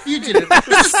Fuck the Fugitive. It's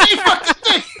the same fucking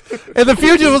thing. And The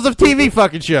Fugitive was a TV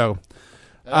fucking show.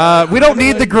 We don't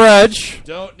need The Grudge.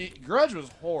 Grudge was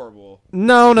horrible.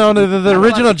 No. The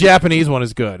original Japanese one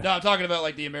is good. No, I'm talking about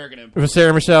like the American Empire. With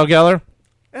Sarah Michelle Gellar.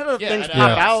 I haven't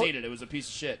seen it. It was a piece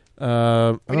of shit. We need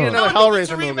another They need Hellraiser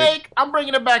to movie. remake. I'm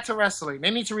bringing it back to wrestling. They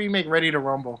need to remake Ready to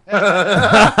Rumble.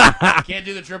 Can't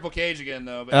do the Triple Cage again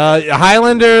though. But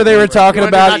Highlander, they were talking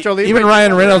wanna do about. Nacho Libre? Even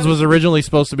Ryan Reynolds was originally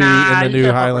supposed to be in the you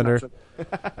new can't fuck with Highlander. Nacho.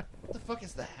 what the fuck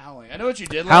is the Howling? I know what you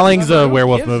did. Howling's last time, a but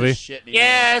werewolf who gives a movie. shit anymore?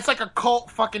 Yeah, it's like a cult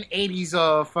fucking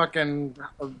 80s fucking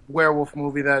werewolf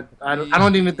movie that I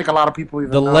don't even think a lot of people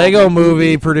even The know. Lego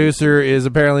movie producer is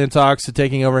apparently in talks to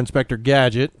taking over Inspector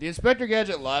Gadget. The Inspector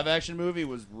Gadget live action movie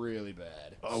was really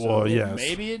bad. well, yes.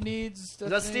 Maybe it needs. Is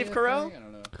that Steve Carell? I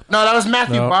don't know. No, that was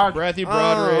Matthew Broderick. Matthew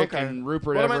Broderick okay. and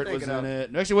Rupert What am I Everett was thinking in of?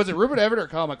 it. No, actually, was it Rupert Everett or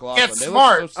Kyle MacLachlan? Get They look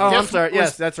Smart. so Oh, similar. I'm sorry.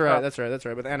 Yes, that's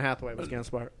right. But Anne Hathaway was getting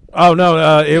smart. Oh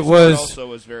no, it was. Also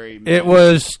was very. It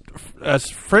was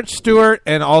French Stewart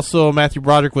and also Matthew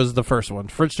Broderick was the first one.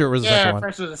 French Stewart was the second one.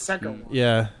 first was the second one.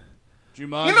 Yeah.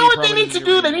 Jumanji You know what they probably need to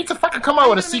do? They need to fucking come out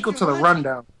with a sequel to The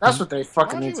Rundown. That's what they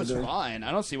fucking need Jumanji to was do. fine.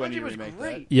 I don't see why you remake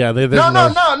that. Yeah, there's No,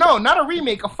 not a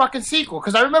remake, a fucking sequel.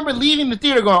 Because I remember leaving the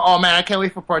theater going, "Oh man, I can't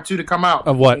wait for part 2 to come out."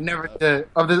 Of what? They never did.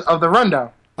 Of the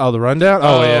Rundown. Oh, the Rundown?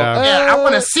 Oh, yeah. Yeah, I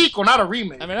want a sequel, not a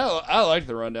remake. I mean, I like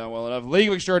the Rundown well enough. League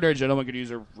of Extraordinary Gentlemen could use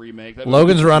a remake.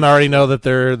 Logan's Run, I already know that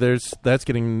that's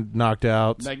getting knocked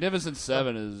out. Magnificent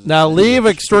Seven is... Now, League of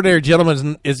Extraordinary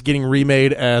Gentlemen is getting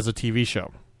remade as a TV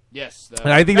show. Yes.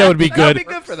 And I think that would be good. That would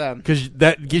be good for them. Because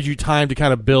that gives you time to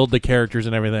kind of build the characters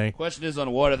and everything. Question is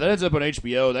on what? If that ends up on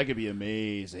HBO, that could be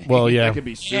amazing. Well, yeah. That could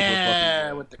be super fucking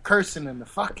good. With the cursing and the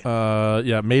fucking.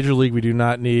 Yeah, Major League we do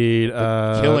not need.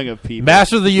 Killing of people.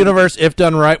 Master of the Universe, if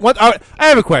done right. What? I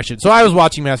have a question. So I was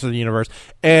watching Master of the Universe,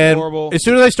 and Horrible. as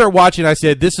soon as I start watching, I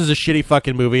said, this is a shitty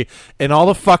fucking movie, and all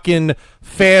the fucking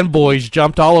fanboys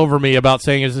jumped all over me about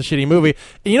saying it's a shitty movie.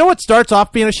 And you know what starts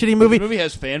off being a shitty movie? The movie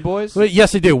has fanboys? Well,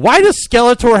 yes, they do. Why does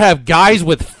Skeletor have guys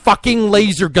with fucking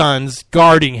laser guns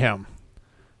guarding him?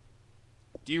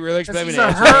 Do you really expect me He's to a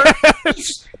answer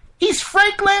hurt. He's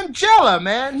Frank Langella,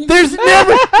 man. There's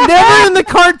never in the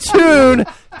cartoon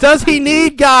does he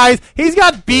need guys. He's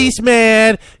got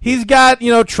Beastman. He's got,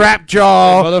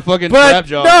 Trapjaw. Motherfucking but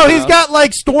Trapjaw. No, he's got,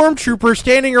 like, Stormtroopers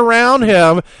standing around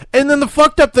him. And then the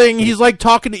fucked up thing, he's, like,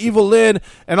 talking to Evil Lyn,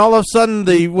 and all of a sudden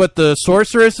the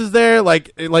sorceress is there.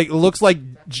 Like, it looks like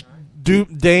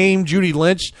Dame Judi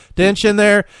Dench in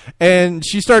there. And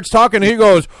she starts talking, and he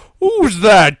goes, "Who's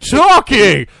that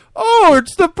talking? Oh,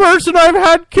 it's the person I've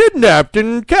had kidnapped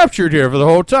and captured here for the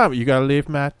whole time." You gotta leave,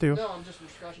 Matthew? No, I'm just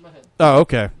scratching my head. Oh,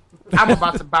 okay. I'm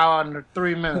about to bow out in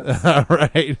 3 minutes. All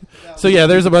right. So, yeah,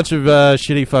 there's a bunch of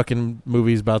shitty fucking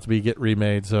movies about to get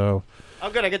remade, so... Oh,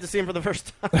 good. I get to see him for the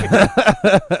first time.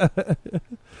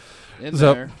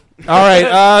 there. All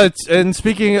right. And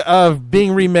speaking of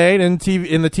being remade in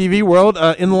the TV world,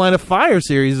 In the Line of Fire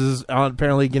series is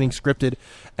apparently getting scripted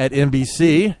at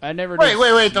NBC. I never.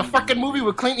 Wait! The fucking movie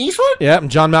with Clint Eastwood? Yeah,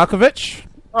 and John Malkovich.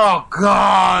 Oh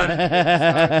God!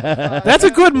 That's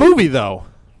a good movie, though.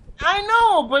 I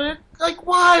know, but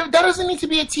why? That doesn't need to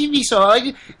be a TV show.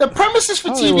 Like, the premises for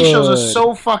TV shows are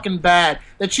so fucking bad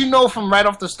that you know from right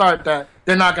off the start that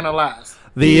they're not gonna last.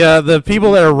 The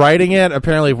people that are writing it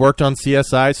apparently have worked on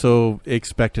CSI, so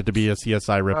expect it to be a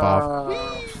CSI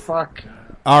ripoff. Fuck.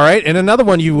 All right, and another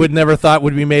one you would never thought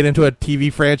would be made into a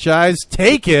TV franchise,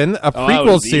 Taken, a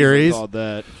prequel series. Called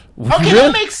that. Okay,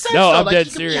 that makes sense. No, though. I'm dead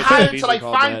you serious. Could be hired to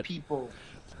find that. people.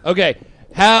 Okay,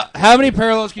 how many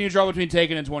parallels can you draw between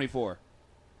Taken and 24?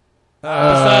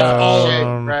 Besides all of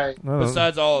them. Right.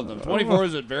 Besides all of them. 24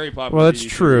 is a very popular Well, that's TV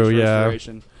true, series for yeah.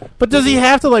 inspiration. But does he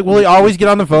have to, will he always get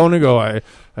on the phone and go, I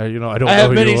don't know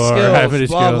who many you skills, are. I have many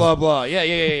blah, skills. blah, blah.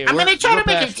 Yeah. I mean, they tried to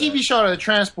make a TV show of the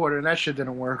Transporter, and that shit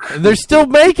didn't work. They're still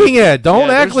making it.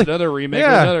 Don't act like... There's another remake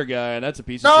with another guy, and that's a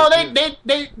piece of shit. No,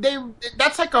 they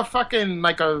that's like a fucking,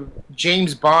 a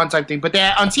James Bond type thing. But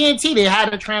on TNT, they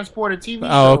had a Transporter TV show.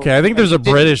 Oh, okay. I think there's a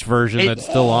British version that's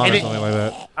still on or something like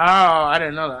that. Oh, I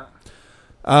didn't know that.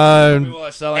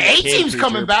 The A-Team's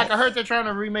coming back. I heard they're trying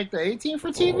to remake the A-Team for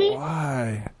TV.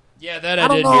 Why? Yeah, that I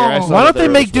did hear. Why don't they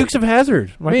make Dukes of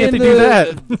Hazzard? Why can't they do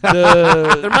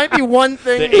that? There might be one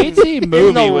thing. The A-Team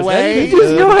movie was that even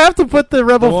You don't have to put the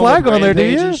rebel flag on there, do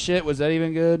you? Shit, was that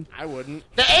even good? I wouldn't.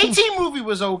 The A-Team movie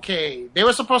was okay. They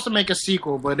were supposed to make a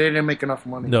sequel, but they didn't make enough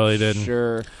money. No, they didn't.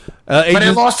 Sure. But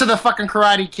it lost to the fucking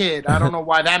Karate Kid. I don't know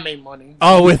why that made money.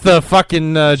 Oh, with the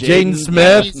fucking Jaden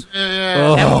Smith?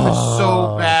 That one was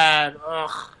so bad.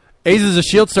 Ugh. Aces of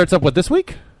S.H.I.E.L.D. starts up, this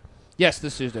week? Yes,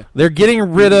 this Tuesday. They're getting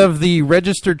rid of the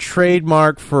registered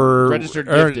trademark for... Registered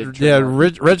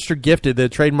Gifted. Registered Gifted, the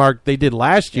trademark they did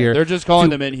last year. They're just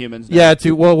calling them Inhumans now.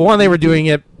 Yeah, one, they were doing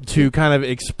it to kind of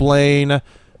explain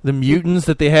the mutants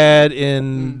that they had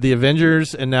in the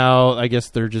Avengers, and now I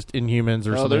guess they're just Inhumans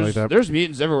or something like that. There's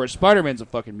mutants everywhere. Spider-Man's a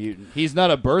fucking mutant. He's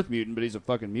not a birth mutant, but he's a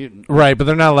fucking mutant. Right, but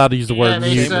they're not allowed to use the word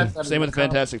mutant. Same with the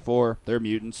Fantastic Four. They're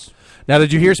mutants. Now,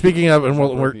 did you hear, speaking of, and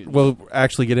we'll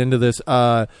actually get into this,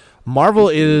 Marvel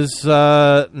is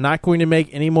not going to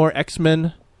make any more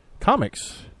X-Men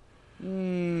comics.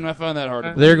 I find that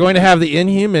hard. They're going to have the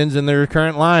Inhumans in their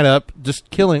current lineup,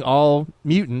 just killing all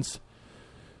mutants.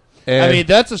 And I mean,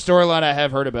 that's a storyline I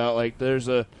have heard about. Like, there's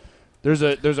a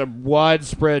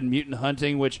widespread mutant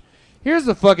hunting. Which, here's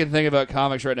the fucking thing about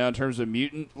comics right now in terms of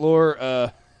mutant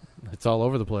lore. It's all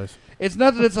over the place. It's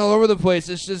not that it's all over the place.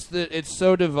 It's just that it's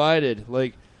so divided.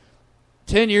 Like,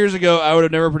 10 years ago, I would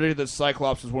have never predicted that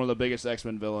Cyclops was one of the biggest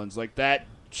X-Men villains. Like, that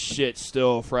shit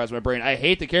still fries my brain. I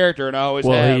hate the character, and I always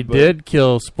have. Well, he did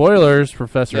kill, spoilers,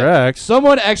 Professor X.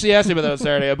 Someone actually asked me about that on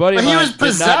Saturday. A buddy of mine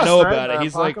did not know about it.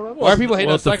 He's like, why are people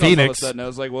hating on Cyclops all of a sudden? I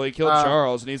was like, well, he killed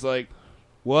Charles. And he's like,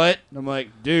 what? And I'm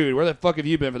like, dude, where the fuck have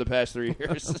you been for the past 3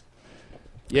 years?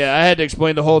 Yeah, I had to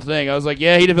explain the whole thing. I was like,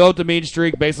 yeah, he developed a mean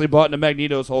streak, basically bought into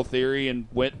Magneto's whole theory, and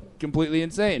went completely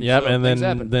insane. Yep, so and things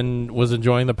happened. then was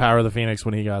enjoying the power of the Phoenix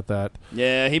when he got that.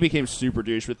 Yeah, he became super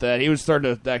douche with that. He was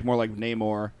starting to act more like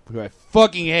Namor, who I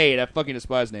fucking hate. I fucking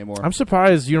despise Namor. I'm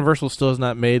surprised Universal still has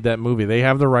not made that movie. They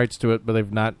have the rights to it, but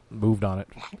they've not moved on it.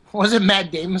 Wasn't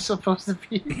Matt Damon supposed to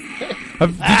be? Did you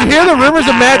hear the rumors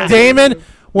of Matt Damon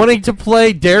wanting to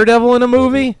play Daredevil in a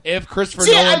movie? If Christopher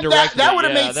Nolan directed that would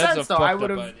have it, made sense, though. I would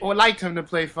have liked him to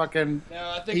play fucking. No,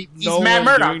 I think he's Nolan Matt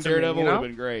Murdock doing to me, Daredevil you would know? have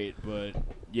been great, but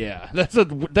yeah,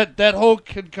 that whole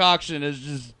concoction is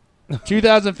just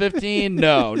 2015.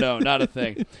 No, not a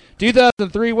thing.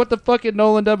 2003. What the fuck had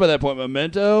Nolan done by that point?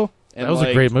 Memento. And that was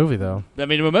a great movie, though. I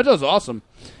mean, Memento's awesome.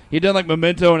 He done like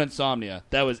Memento and Insomnia.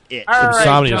 That was it. All right,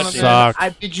 Insomnia gentlemen, sucked. I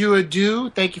bid you adieu.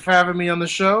 Thank you for having me on the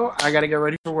show. I got to get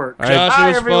ready for work. All right. Josh, Bye, it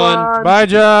was everyone. fun. Bye,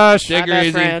 Josh. Take her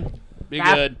easy. Be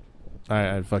good. All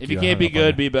right, fuck If you. you I can't hung be up on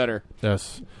good, you. be better.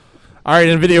 Yes. All right,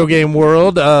 in video game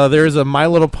world, there's a My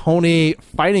Little Pony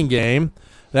fighting game.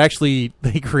 They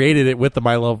created it with the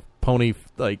My Little Pony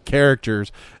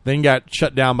characters, then got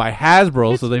shut down by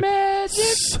Hasbro.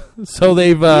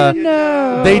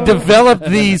 They developed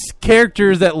these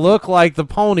characters that look like the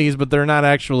ponies, but they're not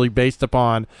actually based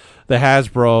upon the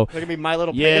Hasbro. They're gonna be My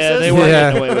Little Yeah, Pegasus? they weren't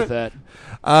getting away with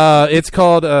that. It's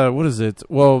called what is it?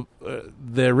 Well,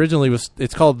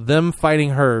 it's called Them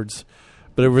Fighting Herds,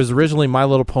 but it was originally My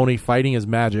Little Pony Fighting as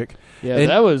Magic. Yeah, And-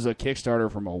 that was a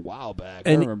Kickstarter from a while back.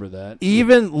 I remember that.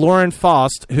 Even Lauren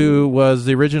Faust, who was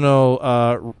the original,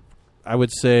 I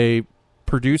would say,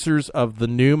 producers of the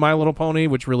new My Little Pony,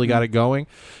 which really got it going,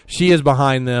 she is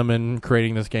behind them in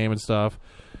creating this game and stuff.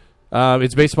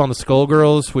 It's based upon the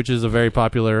Skullgirls, which is a very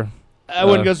popular. I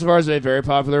wouldn't go so far as to say very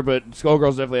popular, but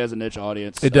Skullgirls definitely has a niche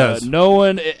audience. It does. No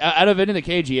one out of any of the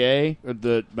KGA, or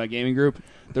my gaming group,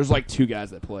 there's like 2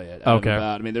 guys that play it. Okay.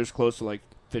 I mean, there's close to like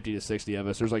 50 to 60 of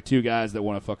us. There's like 2 guys that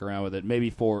want to fuck around with it, maybe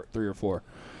 3 or 4.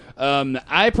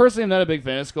 I personally am not a big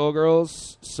fan of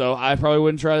Skullgirls, so I probably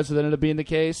wouldn't try this if that ended up being the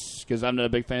case, because I'm not a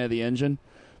big fan of the engine.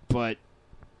 But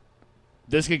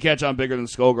this could catch on bigger than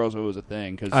Skullgirls if it was a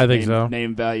thing. Cause I think so.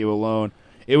 Name value alone.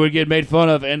 It would get made fun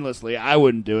of endlessly. I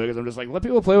wouldn't do it because I'm just like, let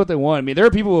people play what they want. I mean, there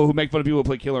are people who make fun of people who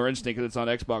play Killer Instinct because it's on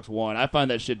Xbox One. I find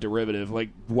that shit derivative. Like,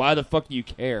 why the fuck do you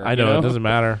care? I know, it doesn't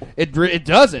matter. It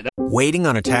doesn't. Waiting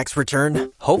on a tax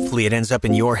return? Hopefully it ends up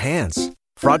in your hands.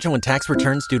 Fraudulent tax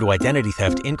returns due to identity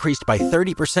theft increased by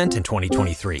 30% in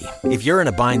 2023. If you're in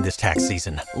a bind this tax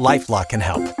season, LifeLock can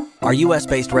help. Our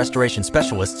U.S.-based restoration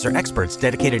specialists are experts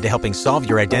dedicated to helping solve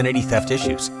your identity theft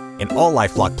issues. And all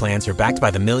LifeLock plans are backed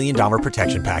by the $1 Million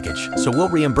Protection Package. So we'll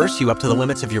reimburse you up to the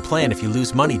limits of your plan if you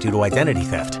lose money due to identity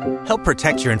theft. Help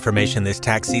protect your information this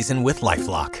tax season with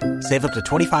LifeLock. Save up to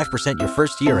 25% your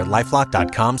first year at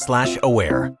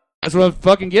LifeLock.com/aware. That's what I'm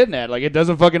fucking getting at. Like, it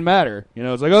doesn't fucking matter. You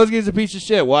know, it's like, oh, this game's a piece of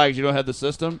shit. Why? Because you don't have the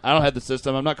system? I don't have the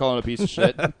system. I'm not calling it a piece of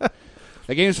shit.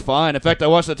 That game's fine. In fact, I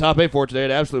watched the top 8 for it today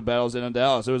at Absolute Battles in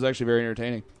Dallas. It was actually very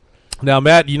entertaining. Now,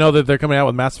 Matt, you know that they're coming out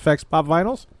with Mass Effect pop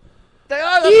vinyls? They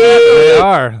are. They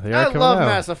are. They are I coming love out.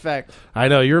 Mass Effect. I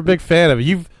know. You're a big fan of it.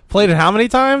 You've played it how many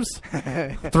times?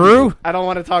 Through? I don't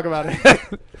want to talk about it.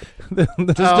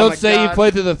 Just don't say you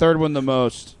played through the third one the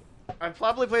most. I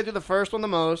probably played through the first one the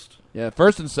most. Yeah,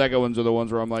 first and second ones are the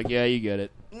ones where I'm like, yeah, you get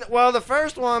it. Well, the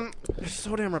first one is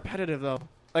so damn repetitive, though.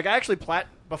 Like, I actually,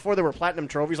 before there were platinum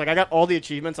trophies, like, I got all the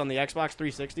achievements on the Xbox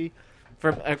 360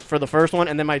 for the first one,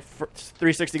 and then my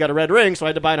 360 got a red ring, so I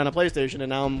had to buy it on a PlayStation, and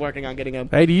now I'm working on getting a...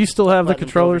 Hey, do you still have the platinum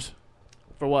controllers? trophy.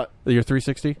 For what? Your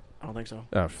 360? I don't think so.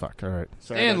 Oh, fuck. All right.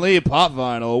 Stan Lee pop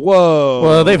vinyl. Whoa.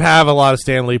 Well, they have a lot of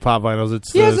Stan Lee pop vinyls.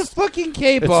 It's He has a fucking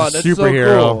cape it's on. a That's superhero.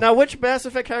 so cool. Now, which Mass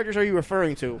Effect characters are you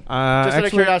referring to? Just out of actually-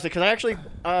 curiosity, because I actually...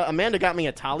 Amanda got me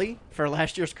a Tali for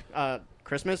last year's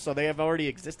Christmas, so they have already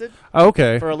existed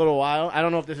Okay. for a little while. I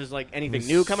don't know if this is, like, anything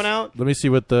new coming out. Let me see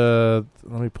what the...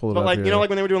 Let me pull it But, up like, here. you know, like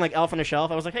when they were doing, like, Elf on a Shelf,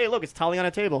 I was like, hey, look, it's Tali on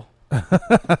a table.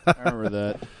 I remember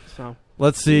that. So...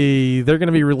 Let's see. They're going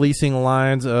to be releasing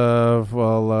lines of,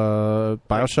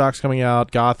 Bioshock's coming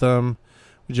out, Gotham,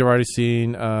 which you've already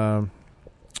seen, Monty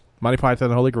Python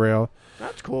and the Holy Grail.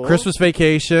 That's cool. Christmas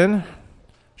Vacation,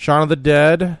 Shaun of the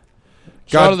Dead.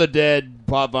 Shaun of the Dead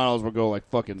pop vinyls will go like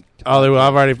fucking fucked. Oh, they will.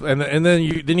 I've already, and then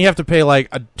you have to pay like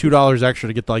 $2 extra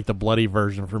to get like the bloody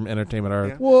version from Entertainment Earth.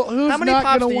 Yeah. Well, who's how many not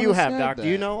pops gonna do you wanna have, snag Doc? that? Do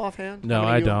you know offhand? No, How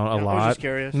many I you- don't. A I was lot. just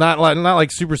curious. Not like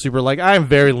super. Like I am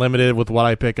very limited with what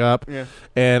I pick up. Yeah.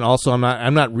 And also,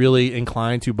 I'm not really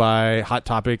inclined to buy Hot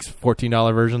Topics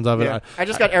 $14 versions of it. Yeah. I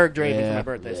just got Eric Draven for my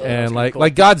birthday. So And like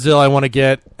like Godzilla, I want to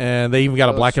get, and they even got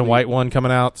a Oh, black and sweet. white one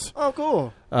coming out. Oh,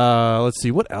 cool. Let's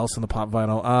see what else in the pop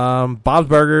vinyl. Bob's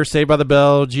Burgers, Saved by the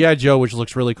Bell, GI Joe, which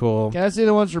looks really cool. Can I see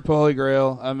the ones for Holy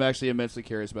Grail? I'm actually immensely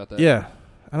curious about that. Yeah,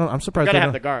 I'm surprised. Gotta they have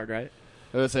don't- the guard, right?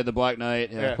 I would say the Black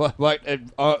Knight. Yeah. Yeah. Black,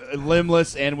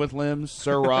 limbless and with limbs.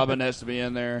 Sir Robin has to be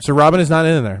in there. So Robin is not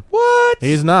in there. What?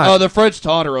 He's not. Oh, the French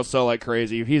Taunter will sell like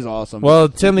crazy. He's awesome. Well,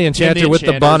 Tim the Enchanter with the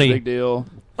Enchanter's bunny. a big deal.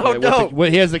 Oh, with dope.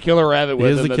 he has the Killer Rabbit with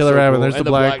He him. has the That's Killer so Rabbit, cool. there's And the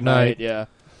Black Knight. Yeah.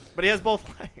 But he has both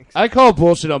legs. I call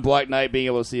bullshit on Black Knight being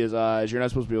able to see his eyes. You're not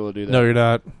supposed to be able to do that. No, you're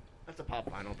not. That's a pop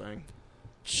vinyl thing.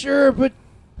 Sure, but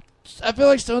I feel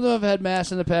like some of them have had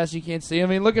masks in the past you can't see. I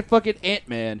mean, look at fucking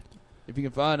Ant-Man. If you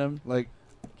can find him. Like,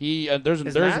 there's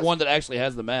mask? one that actually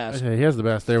has the mask. Okay, he has the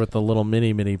best there with the little mini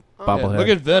Yeah, bobblehead. look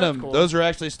at Venom. That's cool. Those are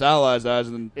actually stylized eyes.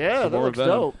 And Yeah, that more looks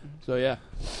Venom. dope. So, yeah.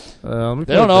 Let me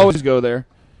They put don't it always go there.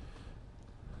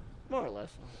 More or less.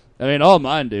 I mean, all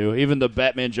mine do. Even the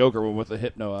Batman Joker one with the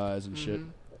hypno eyes and shit.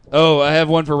 Oh, I have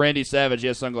one for Randy Savage. He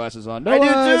has sunglasses on. No I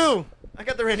eyes. do too. I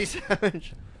got the Randy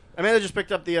Savage. Amanda just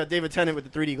picked up the David Tennant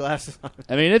with the 3D glasses on.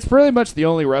 I mean, it's pretty much the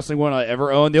only wrestling one I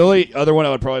ever owned. The only other one I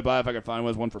would probably buy if I could find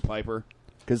was one for Piper.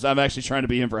 Because I'm actually trying to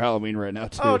be him for Halloween right now,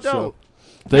 too. Oh, so. dope.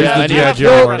 There's Yeah, the I need G.I. a Joe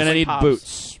belt one. and I need Pops.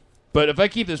 boots. But if I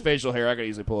keep this facial hair, I could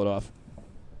easily pull it off.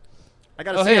 I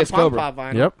got a Oh, hey, CM it's Punk Cobra. pop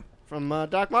vinyl Yep. from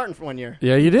Doc Martin for 1 year.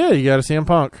 Yeah, you did. You got to CM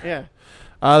Punk. Yeah.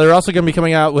 They're also going to be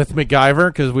coming out with MacGyver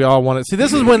because we all want to see.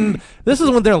 This is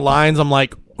when their lines. I'm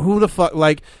like, who the fuck?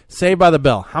 Like, Saved by the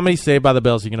Bell. How many Saved by the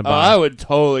Bells are you going to Oh, buy? I would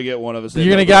totally get one of us.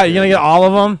 You're gonna get all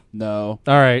of them? No.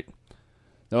 All right.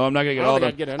 No, I'm not going to I get don't all of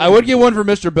think them. I'd get I would get one for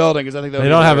Mr. Belding because I think that They would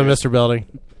don't be have a hilarious. Mr. Belding.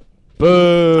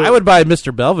 Boo. I would buy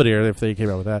Mr. Belvedere if they came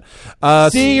out with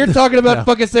that. See, you're talking about yeah.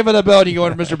 fucking Saved by the Bell and you go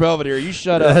into Mr. Belvedere. You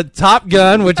shut up. Top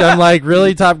Gun, which I'm like,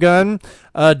 really Top Gun.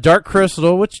 Dark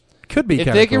Crystal, which could be If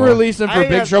kind they of can cool. release them for I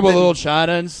Big have Trouble in been- Little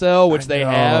China and sell, which I they know.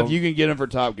 have, you can get them for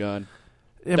Top Gun.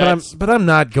 Yeah, That's- but I'm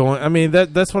not going. I mean,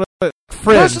 that's what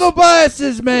Friends. Personal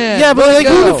biases, man. Yeah, but Let's like,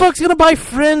 who go. the fuck's gonna buy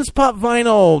Friends pop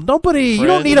vinyl? Nobody. You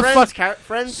don't need a fuck.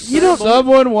 Friends. You don't.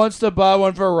 Someone wants to buy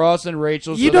one for Ross and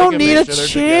Rachel. You so they don't can need make a sure they're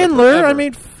together Chandler. forever. I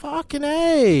mean, fucking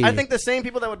A. I think the same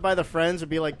people that would buy the Friends would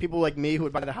be like people like me who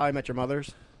would buy the How I Met Your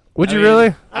Mothers. Would I you mean,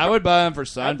 really? I would buy them for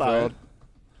I'd buy Seinfeld. it.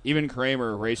 Even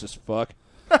Kramer, racist fuck.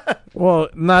 Well,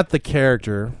 not the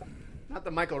character. Not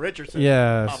the Michael Richardson.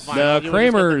 Yes. Oh, fine. No, You would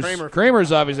just get the Kramer.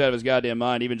 Kramer's obviously out of his goddamn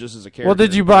mind, even just as a character. Well,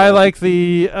 did you buy like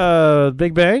the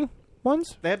Big Bang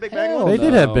ones? They had Big Bang Hell ones? They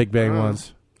did no. have Big Bang Oh.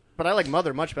 ones. But I like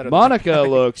Mother much better. Monica than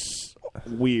looks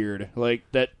weird. Like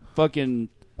that fucking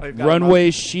Oh, you've got runway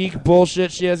Monica. chic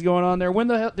bullshit she has going on there. When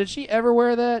the hell did she ever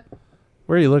wear that?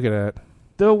 Where are you looking at?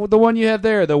 The one you have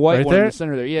there, the white Right one there? in the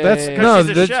center there. Yeah, That's yeah, yeah. no.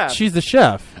 She's a chef. She's the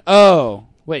chef. Oh,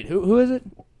 wait, who is it?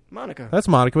 Monica. That's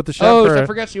Monica with the chef. Oh, for- I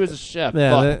forgot she was a chef.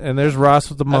 Yeah, Fuck. and there's Ross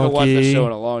with the I haven't watched monkey. this show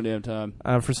in a long damn time.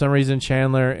 For some reason,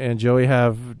 Chandler and Joey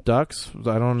have ducks.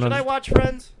 I don't know. Should I watch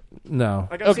Friends? No.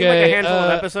 Like I've seen like a handful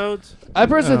of episodes. I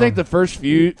personally Oh. think the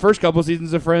first couple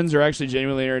seasons of Friends are actually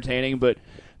genuinely entertaining, but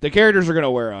the characters are going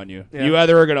to wear on you. Yeah. You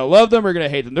either are going to love them or going to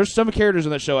hate them. There's some characters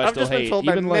in that show I I've still just hate. been told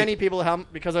by Even like, many people how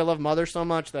because I love Mother so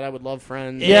much that I would love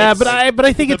Friends. Yeah, but I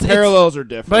think the it's parallels are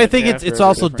different. But I think Yeah, it's very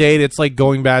also different. dated. It's like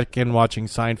going back and watching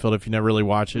Seinfeld if you never really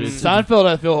watch it. It's- Seinfeld,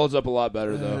 I feel, holds up a lot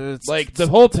better though. It's- Like the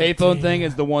whole payphone thing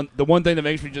is the one thing that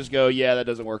makes me just go, yeah, that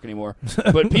doesn't work anymore.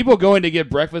 But people going to get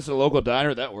breakfast at a local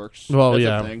diner, that works. Well, That's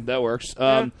yeah. a thing. That works.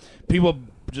 People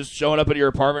just showing up at your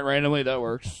apartment randomly, that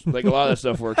works. Like a lot of that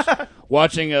stuff works.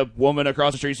 Watching a woman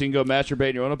across the street so you can go masturbate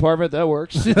in your own apartment, that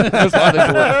works. There's a lot of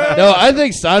things that work. No, I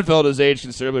think Seinfeld has aged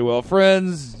considerably well.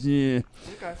 Friends, yeah.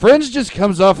 Friends just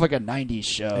comes off like a 90s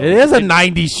show. It is a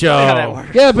 90s show.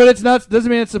 Yeah, but it's not.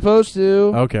 Doesn't mean it's supposed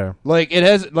to. Okay. Like it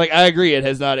has. Like I agree, it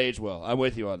has not aged well. I'm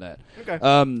with you on that. Okay.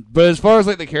 But as far as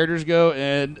like the characters go,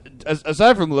 and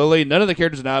aside from Lily, none of the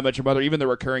characters in How I Met Your Mother, even the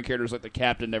recurring characters like the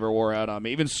Captain, never wore out on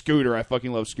me. Even Scooter, I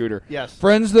fucking love Scooter. Yes.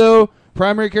 Friends though,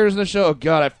 primary characters in the show. Oh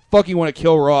god, I fucking want to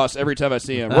kill Ross every time I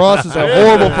see him. Ross is a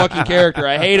horrible fucking character.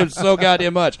 I hate him so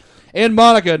goddamn much. And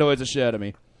Monica annoys the shit out of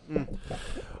me.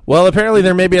 Well, apparently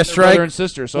there may be a strike. Brother and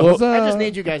sister. So I just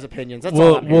need you guys' opinions. That's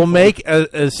all I'm here We'll for. make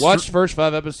watch the first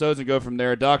 5 episodes and go from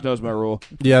there. Doc knows my rule.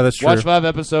 Yeah, that's true. Watch 5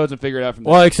 episodes and figure it out from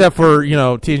there. Well, except for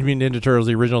Teenage Mutant Ninja Turtles,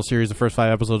 the original series, the first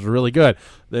 5 episodes were really good.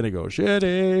 Then it goes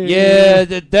shitty.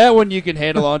 Yeah, that one you can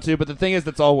handle on to. But the thing is,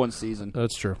 that's all one season.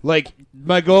 That's true. Like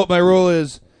my rule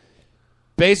is,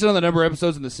 based on the number of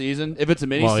episodes in the season, if it's a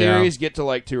miniseries, get to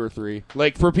like 2 or 3.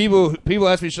 Like for people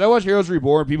ask me, should I watch Heroes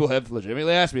Reborn? People have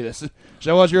legitimately asked me this.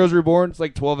 Should I watch Heroes Reborn? It's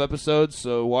like 12 episodes,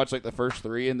 so watch like the first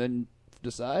 3 and then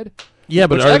decide. Yeah,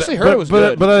 but I actually heard it was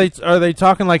good. But are they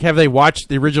talking like, have they watched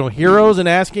the original Heroes and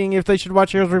asking if they should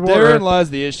watch Heroes Reborn? Therein lies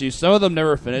the issue. Some of them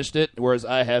never finished it, whereas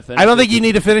I have finished it. I don't think you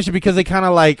need to finish it because they kind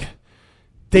of like,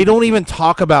 they don't even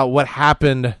talk about what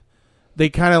happened. They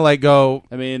kind of like go.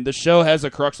 I mean, the show has a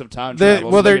crux of time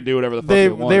travel, so they can do whatever the fuck they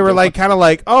want. They were like kind of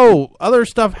like, oh, other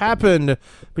stuff happened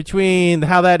between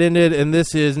how that ended and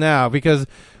this is now, because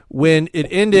when it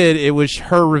ended, it was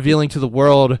her revealing to the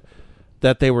world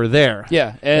that they were there.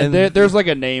 Yeah, and there's like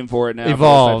a name for it now.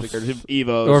 Evolves.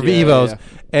 Evos. Or Evos.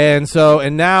 Yeah.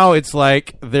 And now it's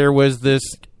like there was this,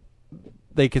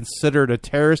 they considered a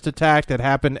terrorist attack that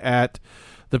happened at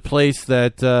the place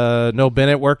that Noel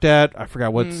Bennett worked at. I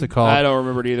forgot what's it called. I don't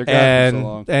remember it either. God, it's so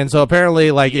long. And so apparently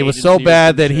like it was so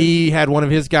bad that he had one of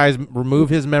his guys remove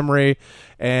his memory,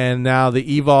 and now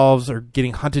the Evolves are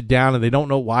getting hunted down and they don't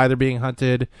know why they're being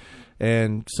hunted.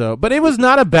 And so, but it was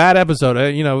not a bad episode.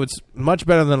 It's much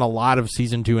better than a lot of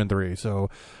season 2 and 3. So,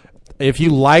 if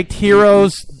you liked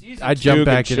Heroes, I jump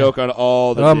back in. Choke on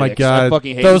all the oh my dicks. god, I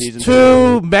fucking hate those season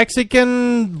 2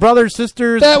 Mexican brothers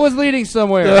sisters. That was leading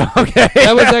somewhere. Okay,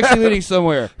 that was actually leading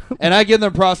somewhere, and I give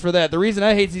them props for that. The reason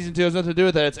I hate season 2 has nothing to do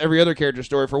with that. It's every other character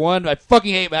story. For one, I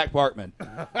fucking hate Mac Parkman.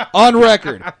 On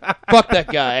record, fuck that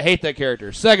guy. I hate that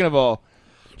character. Second of all,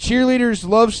 cheerleader's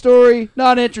love story,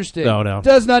 not interesting. No.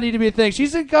 Does not need to be a thing.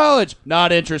 She's in college,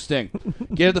 not interesting.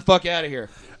 Get the fuck out of here.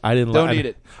 I didn't. Don't need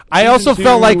it. I also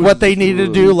felt like what they needed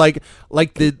to do, like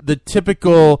the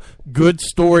typical good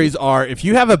stories are, if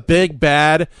you have a big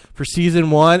bad for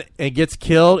season 1 and gets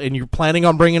killed and you're planning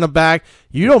on bringing him back,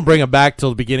 you don't bring him back till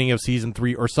the beginning of season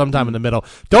 3 or sometime in the middle.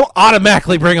 Don't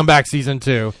automatically bring him back season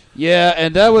 2. Yeah,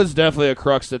 and that was definitely a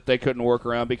crux that they couldn't work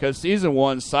around, because season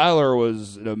 1, Sylar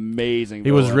was an amazing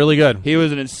villain. He was really good. He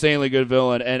was an insanely good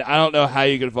villain, and I don't know how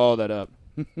you could follow that up.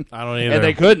 I don't either. And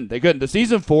they couldn't. The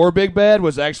season 4 big bad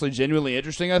was actually genuinely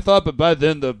interesting, I thought, but by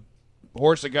then the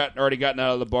horse had already gotten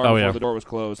out of the barn before the door was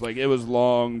closed. Like, it was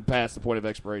long past the point of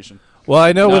expiration. Well,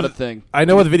 I know Not a thing. I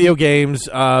know with video games,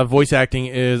 voice acting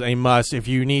is a must. If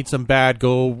you need some bad,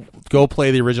 go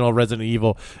play the original Resident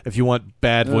Evil. If you want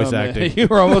bad voice acting, you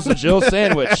were almost a Jill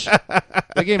sandwich.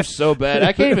 That game's so bad.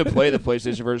 I can't even play the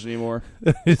PlayStation version anymore.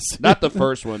 Not the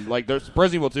first one. Like, there's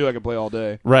Resident Evil 2, I can play all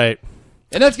day. Right.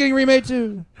 And that's getting remade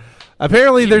too.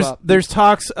 Apparently, there's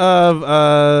talks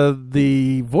of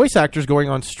the voice actors going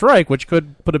on strike, which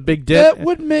could put a big dent. That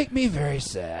would make me very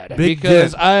sad,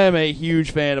 because I am a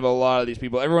huge fan of a lot of these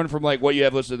people. Everyone from like what you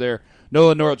have listed there: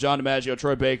 Nolan North, John DiMaggio,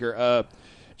 Troy Baker,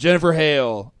 Jennifer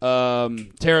Hale,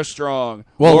 Tara Strong.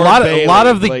 Well, Lauren a lot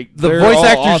of Bailey. the voice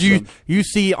actors you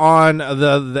see on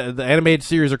the animated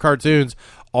series or cartoons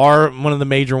are one of the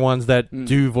major ones that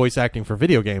do voice acting for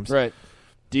video games. Right.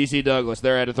 DC Douglas.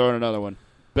 There, I had to throw in another one.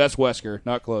 Best Wesker,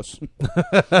 not close.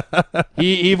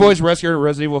 he voiced Wesker in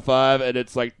Resident Evil 5, and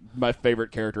it's like my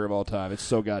favorite character of all time. It's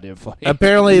so goddamn funny.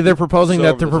 Apparently, they're proposing So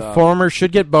that the over the top. performers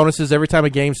should get bonuses every time a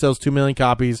game sells 2 million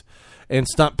copies, and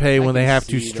stunt pay when they have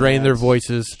to strain their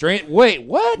voices. Wait,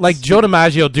 what? Like Joe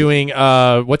DiMaggio doing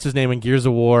what's his name in Gears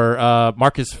of War,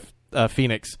 Marcus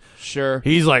Phoenix. Sure.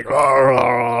 He's like,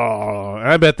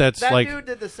 I bet that's that like dude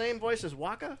did the same voice as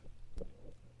Waka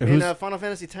Who's- in Final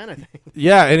Fantasy X, I think.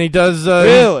 Yeah, and he does.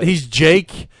 Really? He's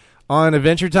Jake on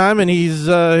Adventure Time, and he's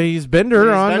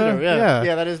Bender on. Bender, yeah,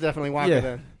 yeah, that is definitely Waka Yeah.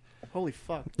 then. Holy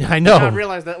fuck! I know. I did not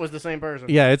realize that was the same person.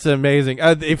 Yeah, it's amazing.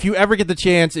 If you ever get the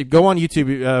chance, go on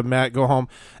YouTube, Matt. Go home,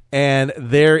 and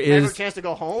there Ever is a chance to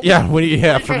go home? Yeah, What are you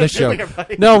from trying this to do show. here,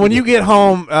 buddy? No, when you get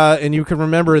home and you can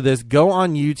remember this, go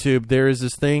on YouTube. There is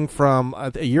this thing from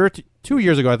a year, 2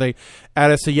 years ago, I think, at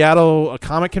a Seattle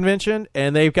comic convention,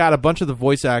 and they've got a bunch of the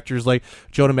voice actors like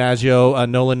Joe DiMaggio,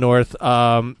 Nolan North,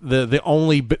 the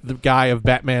only the guy of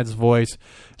Batman's voice,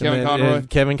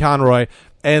 Kevin Conroy,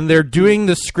 and they're doing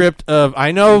the script of,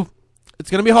 I know it's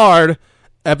going to be hard,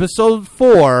 episode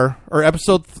 4 of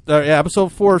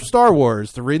Star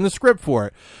Wars. They're reading the script for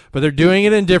it, but they're doing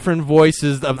it in different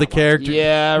voices of the character.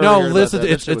 Yeah, I no, heard about listen, that.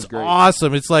 That it's shit was great.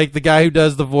 awesome. It's like the guy who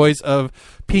does the voice of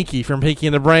Pinky from Pinky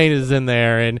and the Brain is in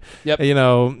there, and you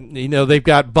know they've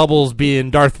got Bubbles being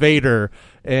Darth Vader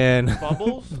and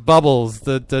Bubbles, Bubbles,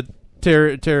 the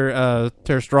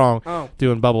Tara Strong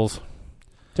doing Bubbles.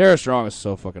 Tara Strong is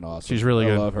so fucking awesome. She's really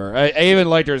good. I love her. I even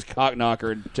liked her as cock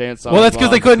knocker and Chance. Well, that's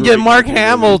because they couldn't get Mark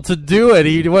Hamill to do it.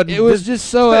 It was just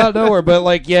so out of nowhere. But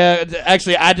like, yeah,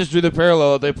 actually, I just drew the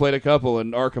parallel. They played a couple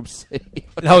in Arkham City.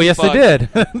 Oh, yes, they did.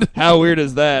 How weird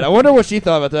is that? I wonder what she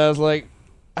thought about that. I was like,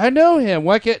 I know him.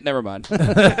 Why can't? Never mind. This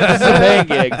is a paying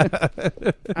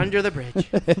gig. Under the bridge.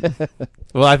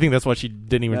 Well, I think that's why she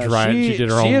didn't even try. She did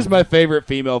her own. She is my favorite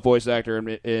female voice actor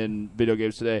in video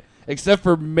games today, except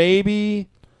for maybe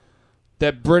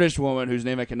that British woman whose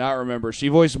name I cannot remember. She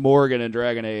voiced Morgan in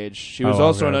Dragon Age. She was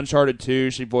also in Uncharted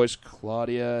 2. She voiced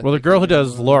Claudia. Well, the girl who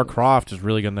does Lara Croft is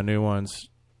really good in the new ones.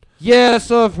 Yeah,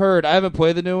 so I've heard. I haven't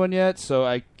played the new one yet, so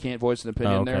I can't voice an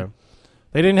opinion there.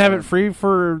 They didn't have it free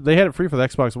for. They had it free for the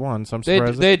Xbox One, so I'm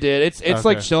surprised. They did. It's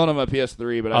like chilling on my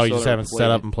PS3, but I still you just haven't set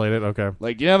up and played it. Okay.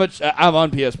 Like, you know how much I'm on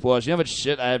PS Plus. You know how much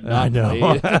shit I have not know.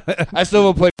 played. I still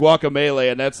haven't played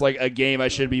Guacamelee, and that's like a game I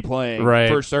should be playing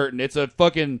for certain. It's a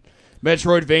fucking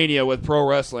Metroidvania with pro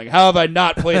wrestling. How have I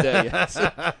not played that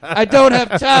yet? I don't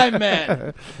have time,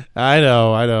 man. I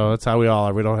know. That's how we all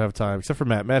are. We don't have time, except for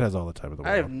Matt. Matt has all the time in the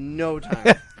world. I have no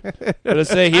time. But I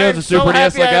say he has a Super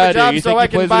NES like I do. You so think I he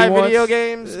can plays buy what he video wants?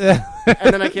 games,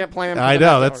 and then I can't play them. I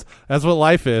know that's what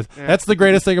life is. Yeah. That's the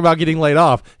greatest thing about getting laid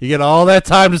off. You get all that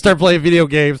time to start playing video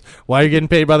games while you're getting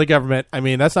paid by the government. I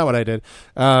mean, that's not what I did.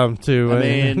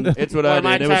 It's what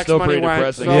I did. It was still pretty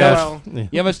depressing. So yes. You know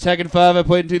how much Tekken 5 I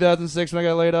played in 2006 when I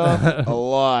got laid off? A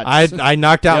lot. I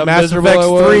knocked out Mass Effect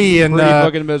 3 in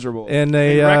fucking miserable in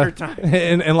record time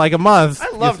in like a month.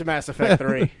 I loved Mass Effect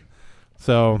 3.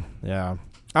 So yeah.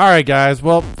 All right, guys.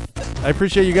 Well, I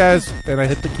appreciate you guys, and I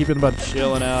hit the keeping the button.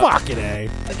 Chilling out. Fucking A.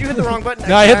 Did you hit the wrong button?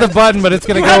 No, I hit the button, but it's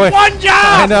going to go away. One job!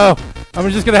 I know.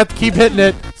 I'm just going to have to keep hitting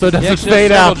it so it doesn't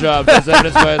fade out. Job, as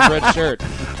evidenced by his red shirt.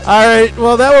 All right.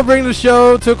 Well, that will bring the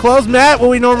show to a close. Matt, what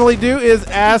we normally do is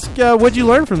ask, what'd you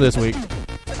learn from this week?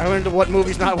 I learned what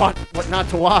movies what not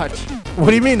to watch. What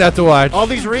do you mean not to watch? All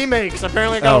these remakes.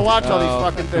 Apparently, I gotta watch all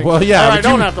these fucking things. Well, yeah, I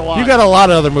don't have to watch. You got a lot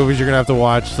of other movies you're gonna have to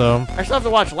watch. So I still have to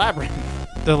watch Labyrinth.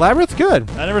 The Labyrinth's good.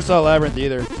 I never saw Labyrinth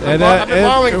either. I've been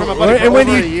borrowing from a buddy for over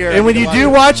a year. And when you do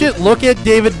watch it, look at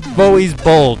David Bowie's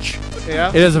bulge. Yeah.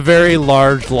 It is a very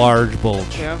large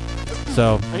bulge. Yeah.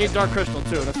 So I need Dark Crystal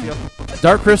too. That's the other.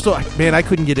 Dark Crystal, man, I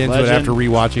couldn't get into Legend. it after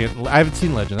rewatching it. I haven't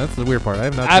seen Legend. That's the weird part.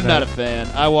 I'm not a fan.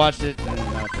 I watched it. I'm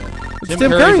not a fan. Tim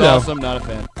Curry's Curry, though. awesome. Not a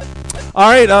fan. All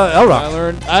right, Elrock. I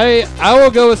learned. I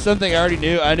will go with something I already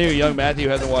knew. I knew young Matthew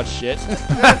hasn't watched shit.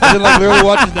 He literally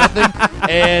watches nothing.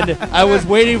 And I was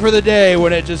waiting for the day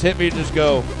when it just hit me. Just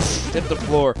go hit the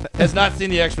floor. Has not seen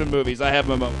the X-Men movies. I have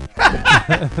my moment.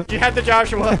 You had the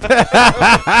Joshua.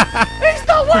 He's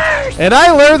the worst. And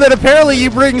I learned that apparently you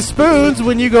bring spoons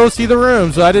when you go see The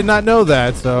Room. So I did not know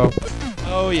that. So.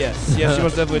 Oh, yes. Yes, you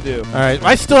most definitely do. All right.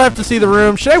 I still have to see The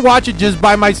Room. Should I watch it just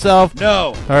by myself? No.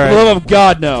 All right. For the love of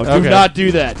God, no. Okay. Do not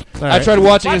do that. Right. I tried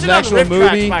watching Watch as it an on actual Rift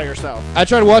Tracks movie. by yourself. I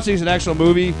tried watching as an actual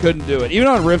movie. Couldn't do it. Even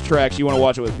on Rift Tracks, you want to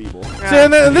watch it with people. See,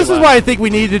 and this is why I think we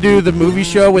need to do the movie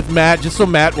show with Matt, just so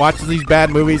Matt watches these bad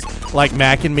movies like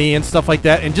Mac and Me and stuff like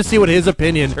that, and just see what his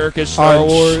opinion. Turkish Star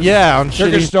Wars. On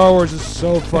Turkish shitty. Star Wars is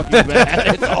so fucking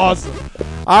bad. It's awesome.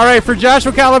 All right, for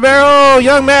Joshua Calabero,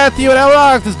 young Matthew, and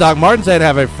Elrock, this is Doc Martin saying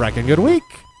have a fracking good week.